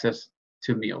have access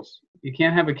to meals. You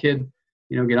can't have a kid,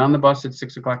 get on the bus at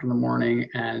 6 o'clock in the morning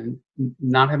and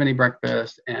not have any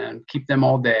breakfast and keep them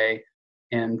all day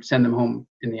and send them home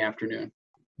in the afternoon.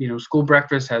 School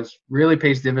breakfast really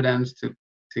pays dividends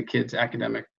to kids'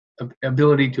 academic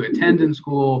ability to attend in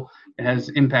school. It has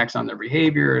impacts on their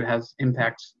behavior. It has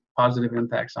positive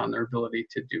impacts on their ability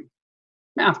to do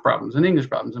math problems and English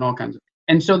problems and all kinds of.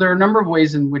 And so there are a number of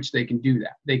ways in which they can do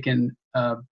that. They can,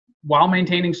 while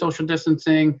maintaining social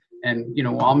distancing and,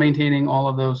 while maintaining all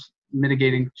of those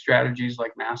mitigating strategies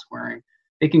like mask wearing,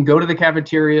 they can go to the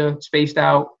cafeteria spaced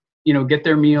out, get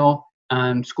their meal.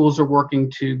 Schools are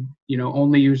working to,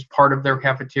 only use part of their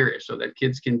cafeteria so that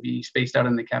kids can be spaced out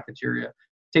in the cafeteria,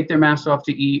 take their masks off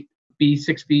to eat, be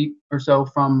 6 feet or so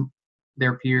from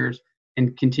their peers,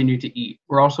 and continue to eat.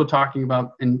 We're also talking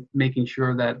about and making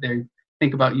sure that they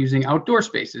think about using outdoor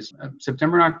spaces.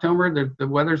 September and October, the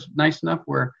weather's nice enough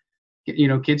where,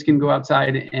 kids can go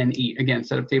outside and eat. Again,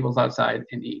 set up tables outside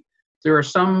and eat. There are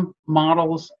some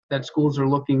models that schools are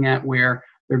looking at where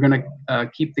they're going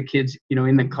to keep the kids,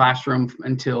 in the classroom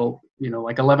until,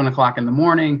 like 11 o'clock in the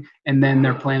morning. And then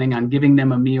they're planning on giving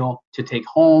them a meal to take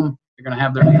home. They're going to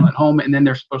have their meal at home. And then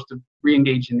they're supposed to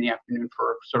re-engage in the afternoon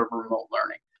for sort of remote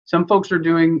learning. Some folks are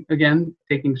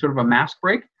taking sort of a mask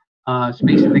break,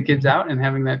 spacing the kids out and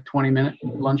having that 20-minute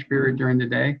lunch period during the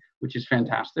day, which is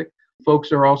fantastic.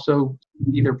 Folks are also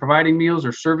either providing meals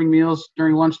or serving meals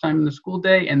during lunchtime in the school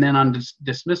day. And then on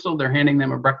dismissal, they're handing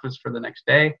them a breakfast for the next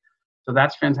day. So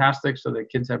that's fantastic. So the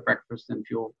kids have breakfast and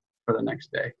fuel for the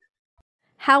next day.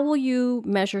 How will you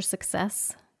measure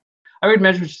success? I would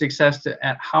measure success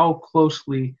at how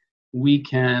closely we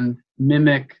can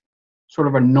mimic sort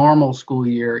of a normal school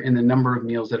year in the number of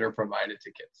meals that are provided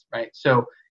to kids, right? So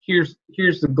here's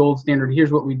the gold standard.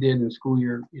 Here's what we did in school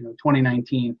year,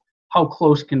 2019. How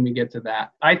close can we get to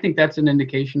that? I think that's an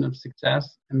indication of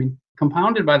success. I mean,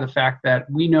 compounded by the fact that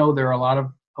we know there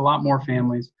are a lot more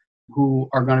families who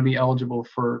are going to be eligible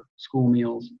for school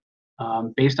meals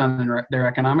based on their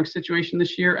economic situation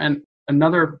this year. And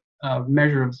another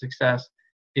measure of success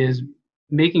is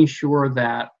making sure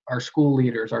that our school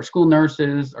leaders, our school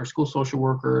nurses, our school social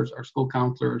workers, our school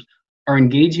counselors are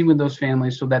engaging with those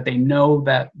families so that they know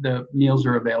that the meals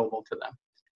are available to them.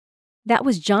 That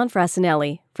was John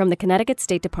Frassinelli from the Connecticut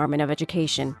State Department of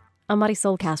Education. I'm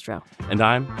Marisol Castro. And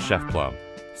I'm Chef Plum.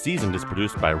 Seasoned is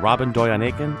produced by Robin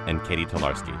Doyon-Aiken and Katie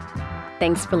Tolarski.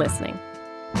 Thanks for listening.